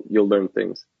that you'll learn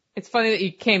things. It's funny that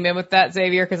you came in with that,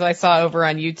 Xavier, because I saw over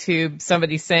on YouTube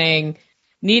somebody saying,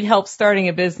 need help starting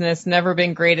a business, never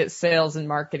been great at sales and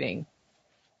marketing.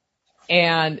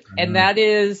 And that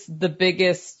is the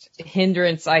biggest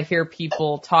hindrance I hear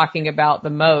people talking about the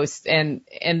most. And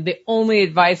the only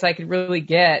advice I could really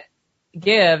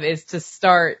give is to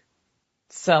start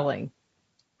selling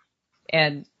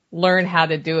and learn how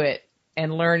to do it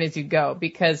and learn as you go,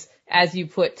 because as you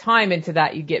put time into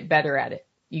that, you get better at it.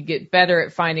 You get better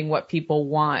at finding what people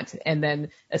want and then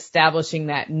establishing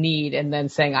that need and then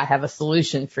saying, I have a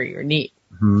solution for your need.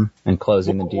 Mm-hmm. And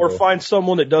closing the deal. Or find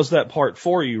someone that does that part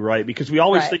for you, right? Because we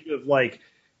always think of like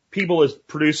people as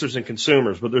producers and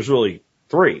consumers, but there's really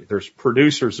three. There's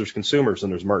producers, there's consumers,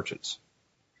 and there's merchants,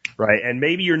 right? And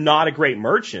maybe you're not a great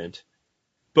merchant,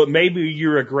 but maybe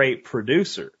you're a great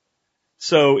producer.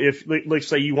 So if, let's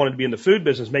say you wanted to be in the food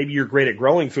business, maybe you're great at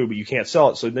growing food, but you can't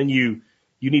sell it. So then you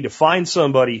need to find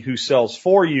somebody who sells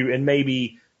for you and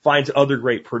maybe finds other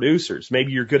great producers.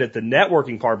 Maybe you're good at the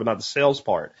networking part, but not the sales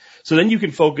part. So then you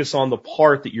can focus on the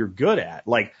part that you're good at.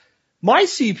 Like my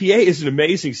CPA is an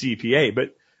amazing CPA,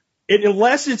 but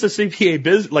unless it's a CPA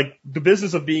business, like the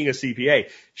business of being a CPA,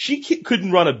 she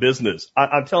couldn't run a business.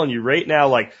 I'm telling you right now,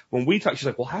 like when we talk, she's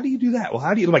like, well, how do you do that? Well,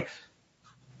 how do you, I'm like,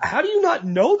 how do you not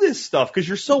know this stuff? Because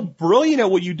you're so brilliant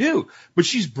at what you do. But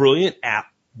she's brilliant at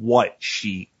what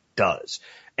she does.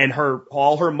 And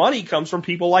all her money comes from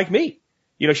people like me.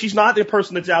 You know, she's not the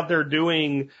person that's out there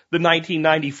doing the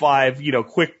 1995,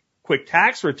 quick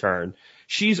tax return.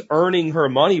 She's earning her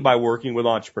money by working with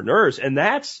entrepreneurs. And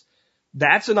that's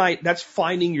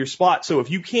finding your spot. So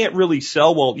if you can't really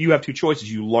sell, well, you have two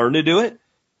choices. You learn to do it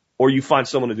or you find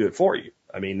someone to do it for you.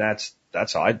 I mean, that's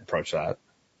how I'd approach that.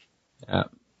 Yeah.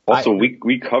 Also,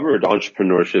 we covered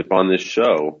entrepreneurship on this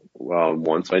show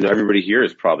once. I know everybody here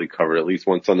has probably covered at least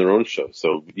once on their own show.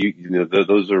 So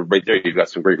those are right there. You've got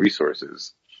some great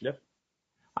resources. Yep.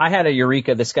 I had a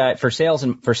eureka. This guy for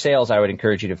sales, I would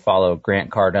encourage you to follow Grant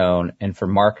Cardone, and for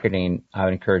marketing, I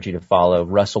would encourage you to follow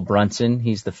Russell Brunson.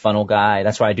 He's the funnel guy.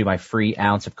 That's why I do my free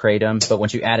ounce of Kratom. But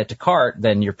once you add it to cart,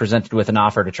 then you're presented with an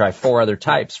offer to try 4 other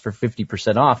types for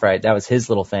 50% off. Right? That was his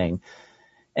little thing.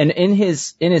 And in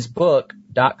his book,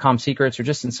 .com Secrets, or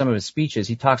just in some of his speeches,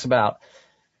 he talks about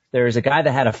there's a guy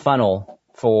that had a funnel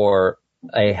for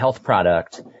a health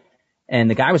product, and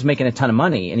the guy was making a ton of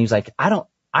money, and he was like,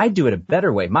 I do it a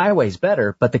better way. My way's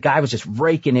better, but the guy was just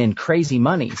raking in crazy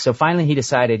money. So finally he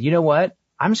decided, you know what?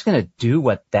 I'm just going to do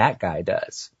what that guy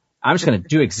does. I'm just going to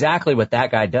do exactly what that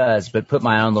guy does, but put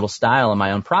my own little style and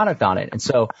my own product on it. And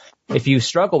so if you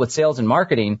struggle with sales and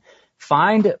marketing,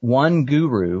 find one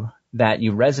guru that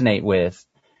you resonate with,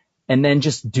 and then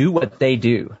just do what they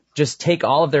do. Just take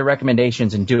all of their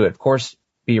recommendations and do it. Of course,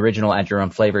 be original, add your own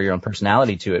flavor, your own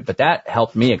personality to it. But that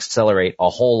helped me accelerate a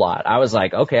whole lot. I was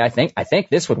like, okay, I think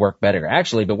this would work better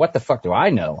actually, but what the fuck do I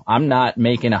know? I'm not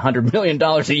making $100 million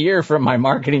a year from my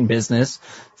marketing business.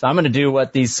 So I'm going to do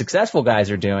what these successful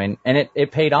guys are doing. And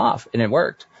it paid off and it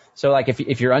worked. So like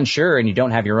if you're unsure and you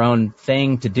don't have your own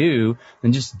thing to do,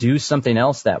 then just do something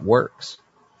else that works.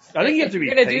 I think you have to be.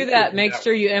 If you're going to do that, make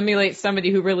sure you emulate somebody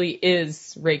who really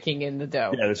is raking in the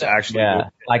dough. Yeah, that's actually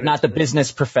like not the business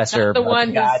professor, not the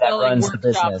one who's selling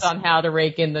workshops on how to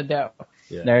rake in the dough.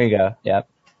 Yeah. There you go. Yep.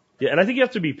 Yeah, and I think you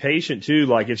have to be patient too.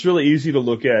 Like it's really easy to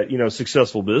look at,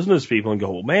 successful business people and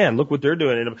go, well, man, look what they're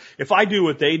doing. And if I do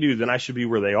what they do, then I should be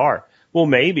where they are. Well,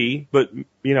 maybe, but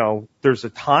there's a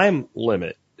time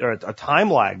limit or a time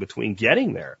lag between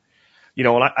getting there.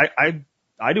 And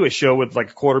I do a show with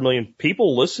like 250,000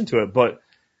 people listen to it, but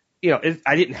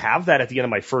I didn't have that at the end of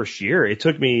my first year. It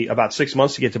took me about 6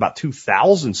 months to get to about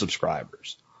 2,000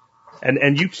 subscribers.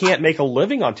 And you can't make a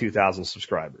living on 2,000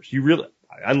 subscribers. You really,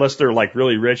 unless they're like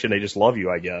really rich and they just love you,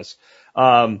 I guess.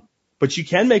 But you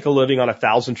can make a living on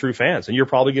 1,000 true fans, and you're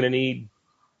probably going to need,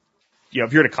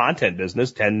 if you're in a content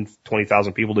business, 10,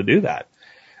 20,000 people to do that.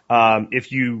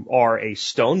 If you are a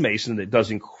stonemason that does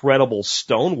incredible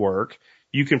stone work,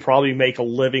 you can probably make a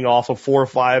living off of 4 or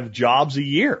 5 jobs a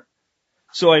year.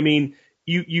 So, I mean,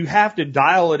 you have to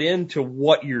dial it into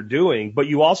what you're doing, but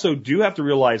you also do have to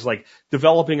realize like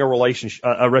developing a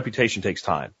reputation takes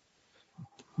time.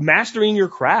 Mastering your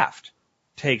craft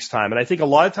takes time. And I think a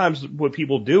lot of times what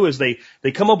people do is they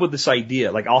come up with this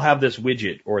idea, like I'll have this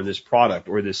widget or this product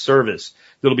or this service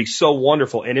that'll be so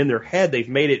wonderful. And in their head, they've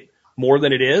made it more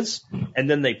than it is. And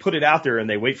then they put it out there and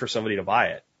they wait for somebody to buy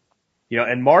it.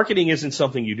 And marketing isn't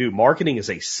something you do. Marketing is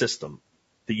a system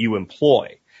that you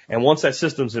employ. And once that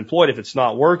system's employed, if it's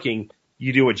not working,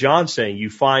 you do what John's saying. You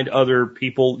find other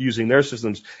people using their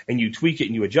systems and you tweak it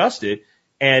and you adjust it.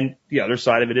 And the other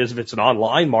side of it is if it's an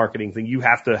online marketing thing, you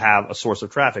have to have a source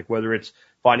of traffic, whether it's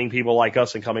finding people like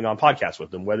us and coming on podcasts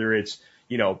with them, whether it's,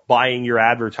 buying your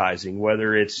advertising,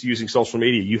 whether it's using social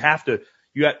media. You have to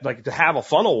have a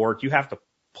funnel work, you have to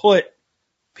put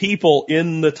people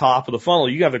in the top of the funnel.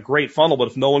 You have a great funnel, but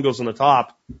if no one goes in the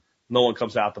top, no one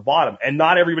comes out the bottom. And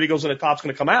not everybody goes in the top is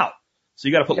going to come out. So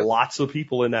you got to put lots of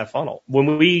people in that funnel. When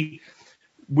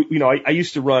I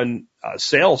used to run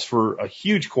sales for a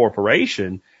huge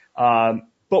corporation,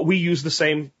 but we used the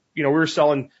same, we were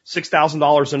selling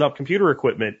 $6,000 and up computer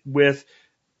equipment with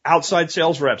outside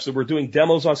sales reps that were doing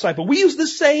demos on site, but we used the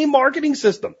same marketing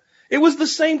system. It was the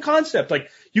same concept. Like,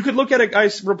 you could look at a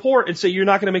guy's report and say, you're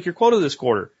not going to make your quota this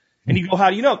quarter. And you go, how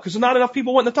do you know? Because not enough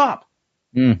people went in the top.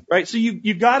 Right? So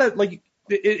you gotta,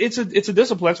 it's a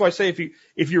discipline. That's why I say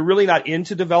if you're really not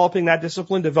into developing that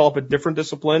discipline, develop a different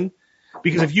discipline.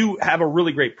 Because if you have a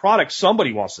really great product,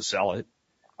 somebody wants to sell it.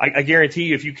 I guarantee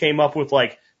you, if you came up with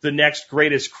the next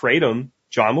greatest kratom,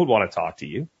 John would want to talk to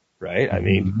you. Right? I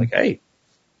mean, hey,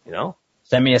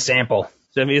 send me a sample.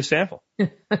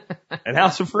 And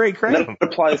House of Free kratom.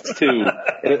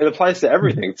 It applies to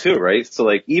everything too, right?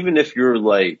 So even if you're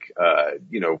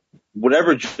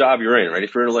whatever job you're in, right?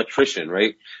 If you're an electrician,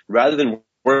 right? Rather than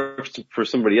work for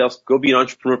somebody else, go be an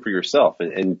entrepreneur for yourself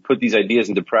and put these ideas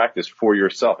into practice for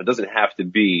yourself. It doesn't have to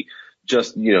be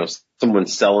just, someone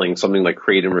selling something like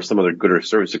kratom or some other good or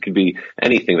service. It could be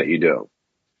anything that you do.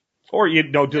 Or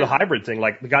do the hybrid thing.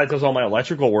 Like the guy that does all my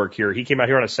electrical work here, he came out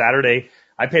here on a Saturday.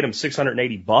 I paid him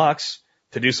 $680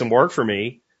 to do some work for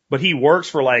me, but he works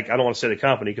for I don't want to say the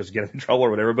company because get in trouble or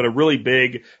whatever, but a really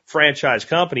big franchise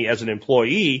company as an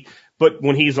employee. But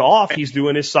when he's off, he's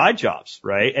doing his side jobs,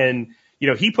 right? And,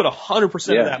 he put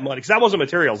 100% of that money, because that wasn't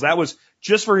materials. That was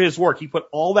just for his work. He put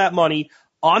all that money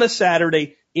on a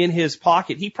Saturday in his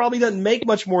pocket. He probably doesn't make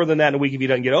much more than that in a week if he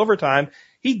doesn't get overtime.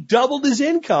 He doubled his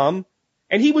income.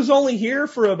 And he was only here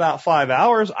for about 5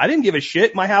 hours. I didn't give a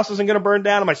shit. My house isn't going to burn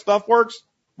down and my stuff works.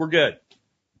 We're good.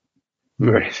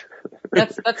 Right.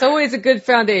 That's always a good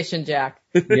foundation, Jack.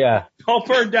 Yeah. Don't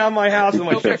burn down my house and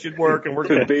my shit should work and we're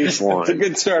good. Baseline. It's a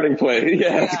good starting point.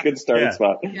 Yeah, it's a good starting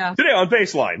spot. Yeah. Today on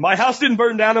Baseline, my house didn't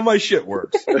burn down and my shit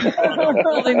works.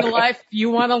 Building the life you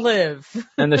want to live.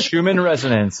 And the Schumann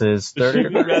resonance is The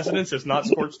Schumann resonance has not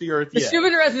scorched the earth yet. The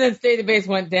Schumann resonance database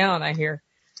went down, I hear.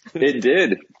 It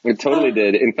did. It totally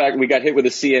did. In fact, we got hit with a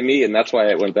CME and that's why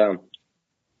it went down.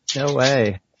 no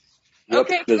way. Yep,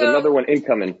 Okay, there's another one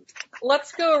incoming.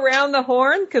 Let's go around the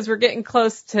horn because we're getting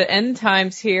close to end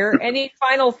times here. Any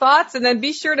final thoughts? And then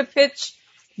be sure to pitch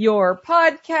your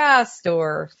podcast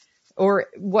or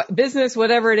what business,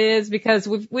 whatever it is, because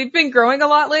we've been growing a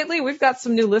lot lately. We've got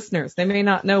some new listeners. They may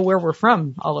not know where we're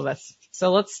from, all of us.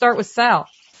 So let's start with Sal.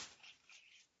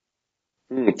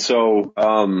 So,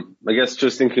 I guess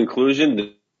just in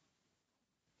conclusion,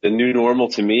 the new normal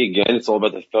to me, again, it's all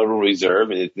about the Federal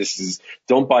Reserve. And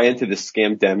don't buy into the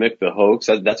scamdemic, the hoax.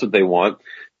 That's what they want.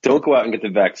 Don't go out and get the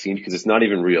vaccine because it's not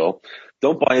even real.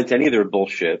 Don't buy into any of their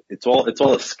bullshit. It's all a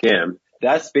scam.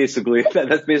 That's basically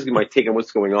my take on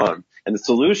what's going on. And the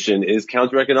solution is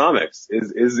counter economics,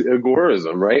 is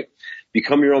agorism, right?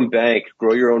 Become your own bank,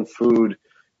 grow your own food,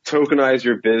 tokenize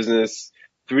your business,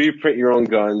 3D print your own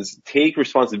guns, take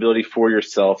responsibility for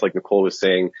yourself, like Nicole was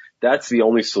saying. That's the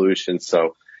only solution.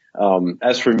 So,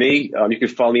 as for me, you can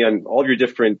follow me on all of your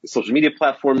different social media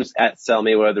platforms at Sal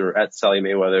Mayweather or at Sally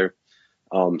Mayweather.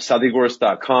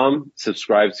 SallyAgoras.com.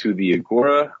 Subscribe to the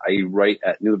Agora. I write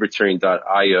at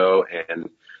newlibertarian.io and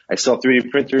I sell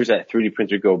 3D printers at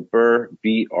 3dprintergoburr,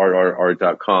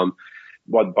 BRRR.com.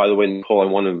 But by the way, Nicole,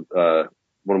 I want to,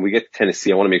 when we get to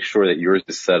Tennessee, I want to make sure that yours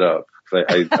is set up.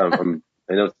 I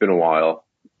know it's been a while.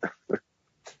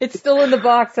 It's still in the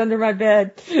box under my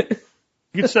bed. You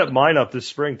can set mine up this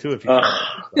spring too if you can.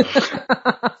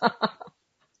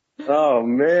 Oh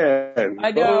man.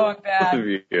 I know, I'm bad. Both of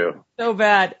you. So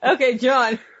bad. Okay,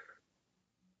 John.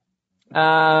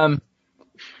 I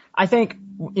think,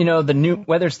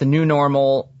 whether it's the new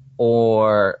normal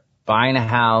or buying a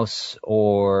house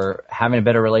or having a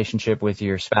better relationship with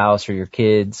your spouse or your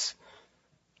kids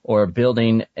or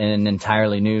building an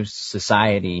entirely new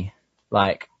society,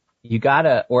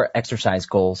 or exercise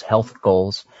goals, health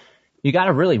goals, you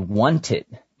gotta really want it,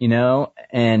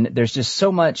 and there's just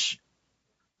so much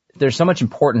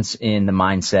importance in the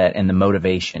mindset and the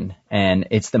motivation. And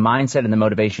it's the mindset and the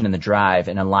motivation and the drive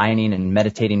and aligning and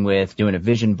meditating with, doing a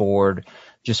vision board,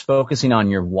 just focusing on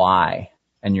your why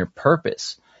and your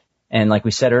purpose. And like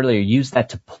we said earlier, use that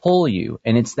to pull you.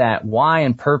 And it's that why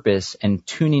and purpose and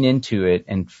tuning into it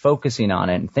and focusing on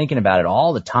it and thinking about it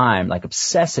all the time, like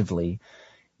obsessively,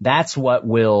 that's what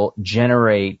will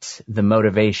generate the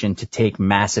motivation to take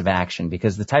massive action,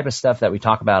 because the type of stuff that we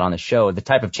talk about on the show, the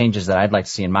type of changes that I'd like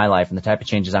to see in my life and the type of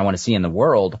changes I want to see in the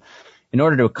world, in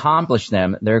order to accomplish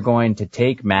them, they're going to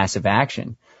take massive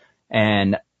action.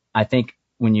 And I think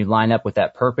when you line up with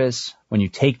that purpose, when you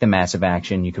take the massive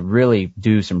action, you could really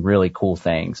do some really cool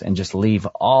things and just leave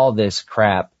all this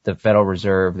crap, the Federal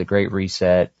Reserve, the Great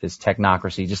Reset, this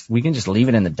technocracy, we can just leave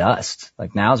it in the dust.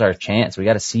 Like, now's our chance. We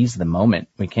got to seize the moment.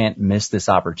 We can't miss this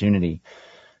opportunity.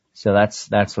 So that's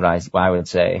what I would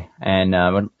say. And I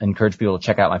would encourage people to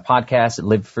check out my podcast at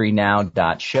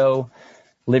livefreenow.show.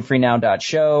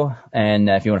 livefreenow.show. And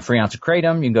if you want a free ounce of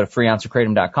Kratom, you can go to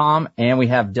freeounceofkratom.com. And we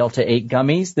have Delta 8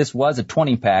 gummies. This was a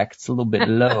 20 pack. It's a little bit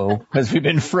low because we've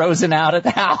been frozen out at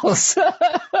the house.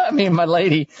 Me and my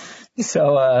lady.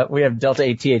 So, we have Delta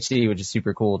 8 THC, which is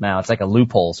super cool now. It's like a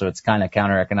loophole. So it's kind of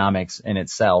counter economics in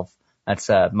itself. That's,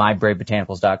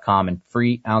 mybravebotanicals.com and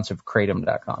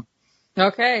freeounceofkratom.com.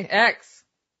 Okay. X.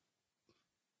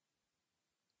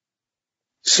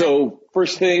 So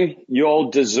first thing, you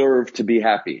all deserve to be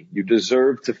happy. You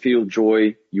deserve to feel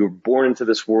joy. You were born into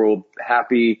this world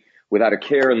happy, without a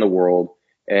care in the world.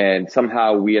 And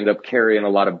somehow we end up carrying a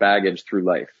lot of baggage through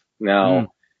life.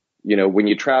 Now, when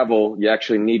you travel, you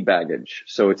actually need baggage.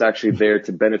 So it's actually there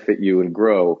to benefit you and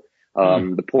grow.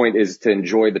 The point is to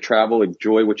enjoy the travel,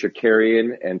 enjoy what you're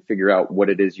carrying, and figure out what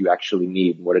it is you actually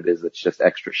need and what it is that's just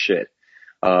extra shit.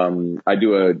 I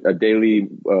do a daily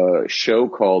show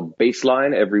called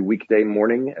Baseline every weekday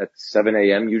morning at 7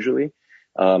 a.m. usually.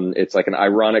 It's like an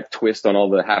ironic twist on all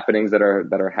the happenings that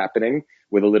are happening,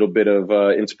 with a little bit of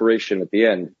inspiration at the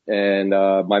end. And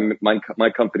my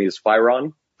company is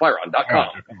Phiron,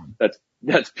 Phiron.com.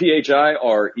 That's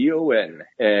Phireon,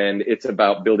 and it's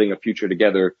about building a future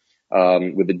together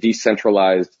with a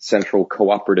decentralized, central,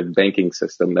 cooperative banking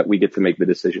system that we get to make the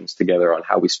decisions together on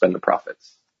how we spend the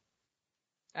profits.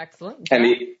 Excellent. And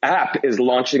the app is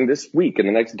launching this week in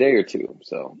the next day or two.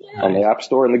 So on the App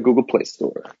Store and the Google Play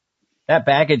Store. That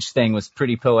baggage thing was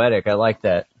pretty poetic. I like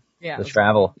that. Yeah. The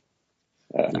travel.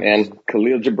 Man,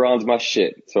 Khalil Gibran's my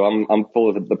shit. So I'm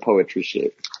full of the poetry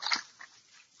shit.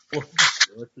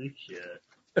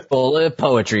 Full of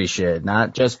poetry shit,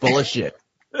 not just full of shit.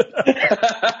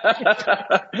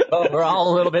 Oh, we're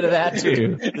all a little bit of that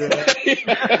too.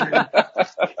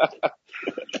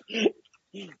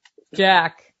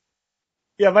 Jack.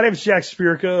 Yeah, my name is Jack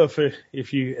Spirko.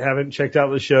 If you haven't checked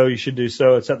out the show, you should do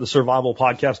so. It's at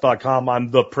thesurvivalpodcast.com. I'm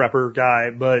the prepper guy,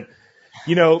 but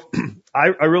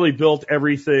I really built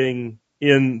everything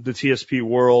in the TSP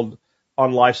world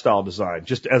on lifestyle design.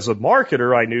 Just as a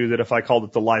marketer, I knew that if I called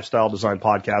it the Lifestyle Design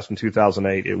Podcast in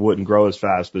 2008, it wouldn't grow as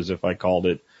fast as if I called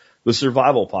it the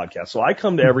Survival Podcast. So I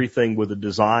come to everything with a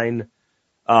design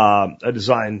mindset,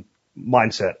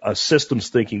 a systems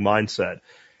thinking mindset.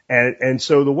 And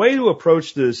so the way to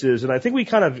approach this is, and I think we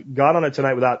kind of got on it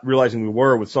tonight without realizing we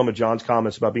were, with some of John's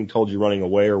comments about being told you're running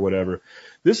away or whatever.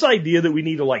 This idea that we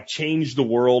need to change the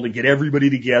world and get everybody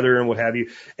together and what have you.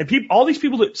 And all these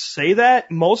people that say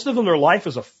that, most of them, their life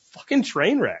is a fucking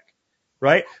train wreck,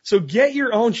 right? So get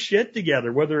your own shit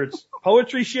together, whether it's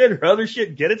poetry shit or other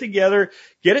shit, get it together,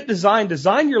 get it designed,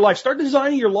 design your life, start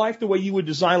designing your life the way you would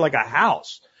design like a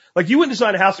house. Like, you wouldn't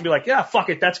design a house and be like, yeah, fuck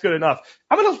it, that's good enough.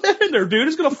 I'm going to live in there, dude.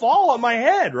 It's going to fall on my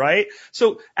head, right?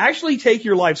 So actually take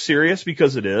your life serious,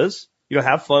 because it is.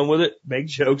 Have fun with it, make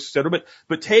jokes, etc.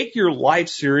 But take your life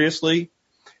seriously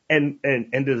and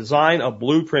design a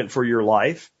blueprint for your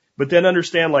life. But then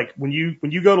understand, when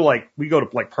you go to we go to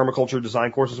permaculture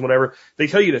design courses and whatever, they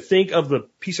tell you to think of the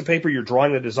piece of paper you're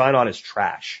drawing the design on as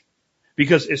trash.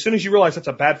 Because as soon as you realize that's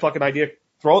a bad fucking idea,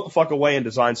 throw it the fuck away and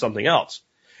design something else.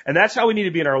 And that's how we need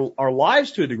to be in our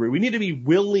lives to a degree. We need to be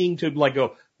willing to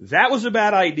go, that was a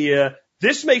bad idea.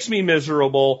 This makes me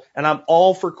miserable, and I'm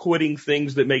all for quitting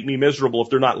things that make me miserable if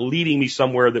they're not leading me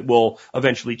somewhere that will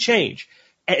eventually change.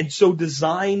 And so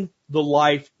design the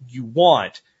life you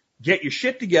want. Get your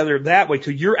shit together that way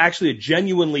till you're actually a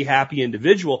genuinely happy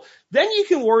individual. Then you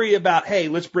can worry about, hey,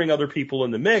 let's bring other people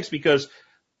in the mix, because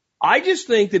I just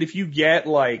think that if you get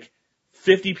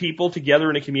 50 people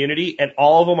together in a community and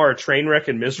all of them are a train wreck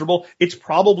and miserable, it's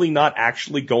probably not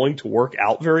actually going to work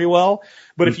out very well.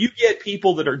 But if you get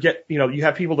people that you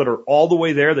have people that are all the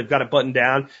way there, they've got it buttoned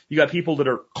down, you got people that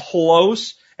are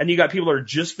close, and you got people that are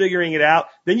just figuring it out,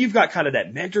 then you've got kind of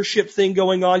that mentorship thing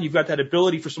going on. You've got that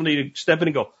ability for somebody to step in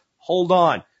and go, hold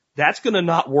on, that's going to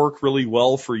not work really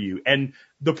well for you. And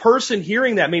the person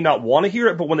hearing that may not want to hear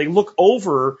it, but when they look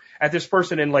over at this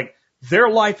person and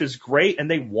their life is great and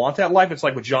they want that life. It's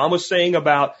like what John was saying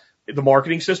about the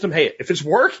marketing system. Hey, if it's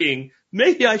working,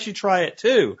 maybe I should try it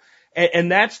too.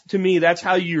 And that's, to me, that's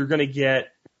how you're going to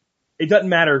get, it doesn't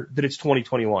matter that it's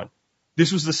 2021.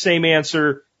 This was the same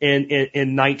answer in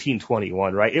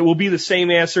 1921, right? It will be the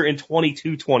same answer in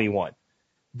 2221.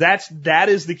 That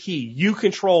is the key. You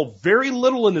control very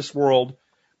little in this world,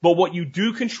 but what you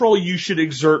do control, you should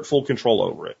exert full control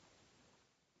over it.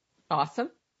 Awesome.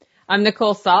 I'm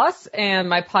Nicole Sauce, and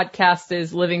my podcast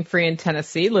is Living Free in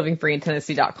Tennessee,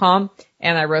 livingfreeintennessee.com,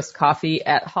 and I roast coffee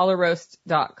at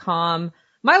hollowroast.com.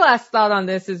 My last thought on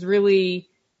this is really,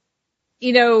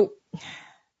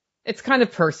 it's kind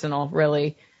of personal,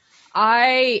 really.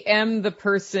 I am the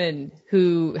person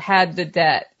who had the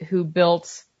debt, who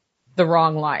built the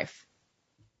wrong life.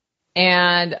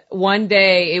 And one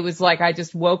day it was like I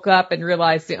just woke up and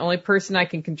realized the only person I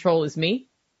can control is me.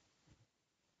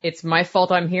 It's my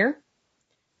fault I'm here.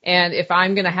 And if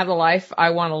I'm going to have the life I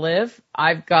want to live,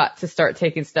 I've got to start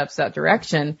taking steps that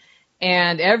direction.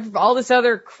 And all this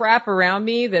other crap around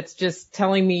me that's just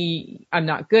telling me I'm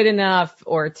not good enough,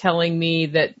 or telling me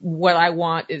that what I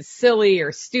want is silly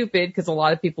or stupid, because a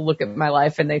lot of people look at my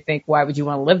life and they think, why would you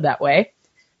want to live that way?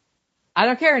 I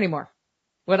don't care anymore.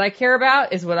 What I care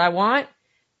about is what I want.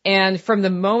 And from the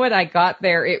moment I got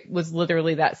there, it was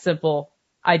literally that simple.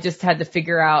 I just had to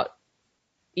figure out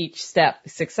each step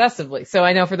successively. So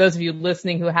I know for those of you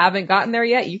listening who haven't gotten there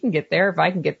yet, you can get there if I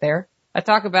can get there. I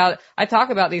talk about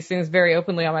these things very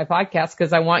openly on my podcast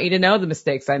because I want you to know the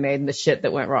mistakes I made and the shit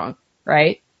that went wrong,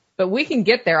 right? But we can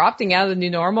get there. Opting out of the new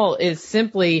normal is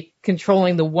simply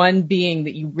controlling the one being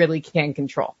that you really can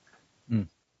control.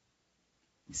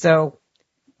 So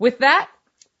with that,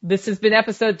 this has been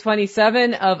episode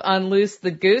 27 of Unloose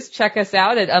the Goose. Check us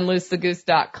out at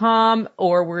unloosethegoose.com,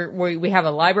 or we have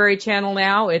a library channel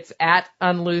now. It's at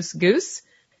Unloose Goose.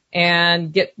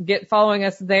 And get following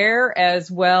us there, as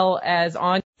well as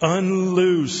on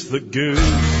Unloose the Goose.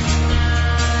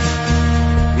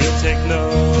 We'll take no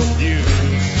abuse.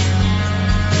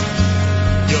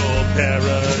 Your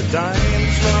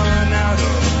paradigm's run out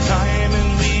of time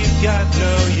and we've got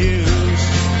no use.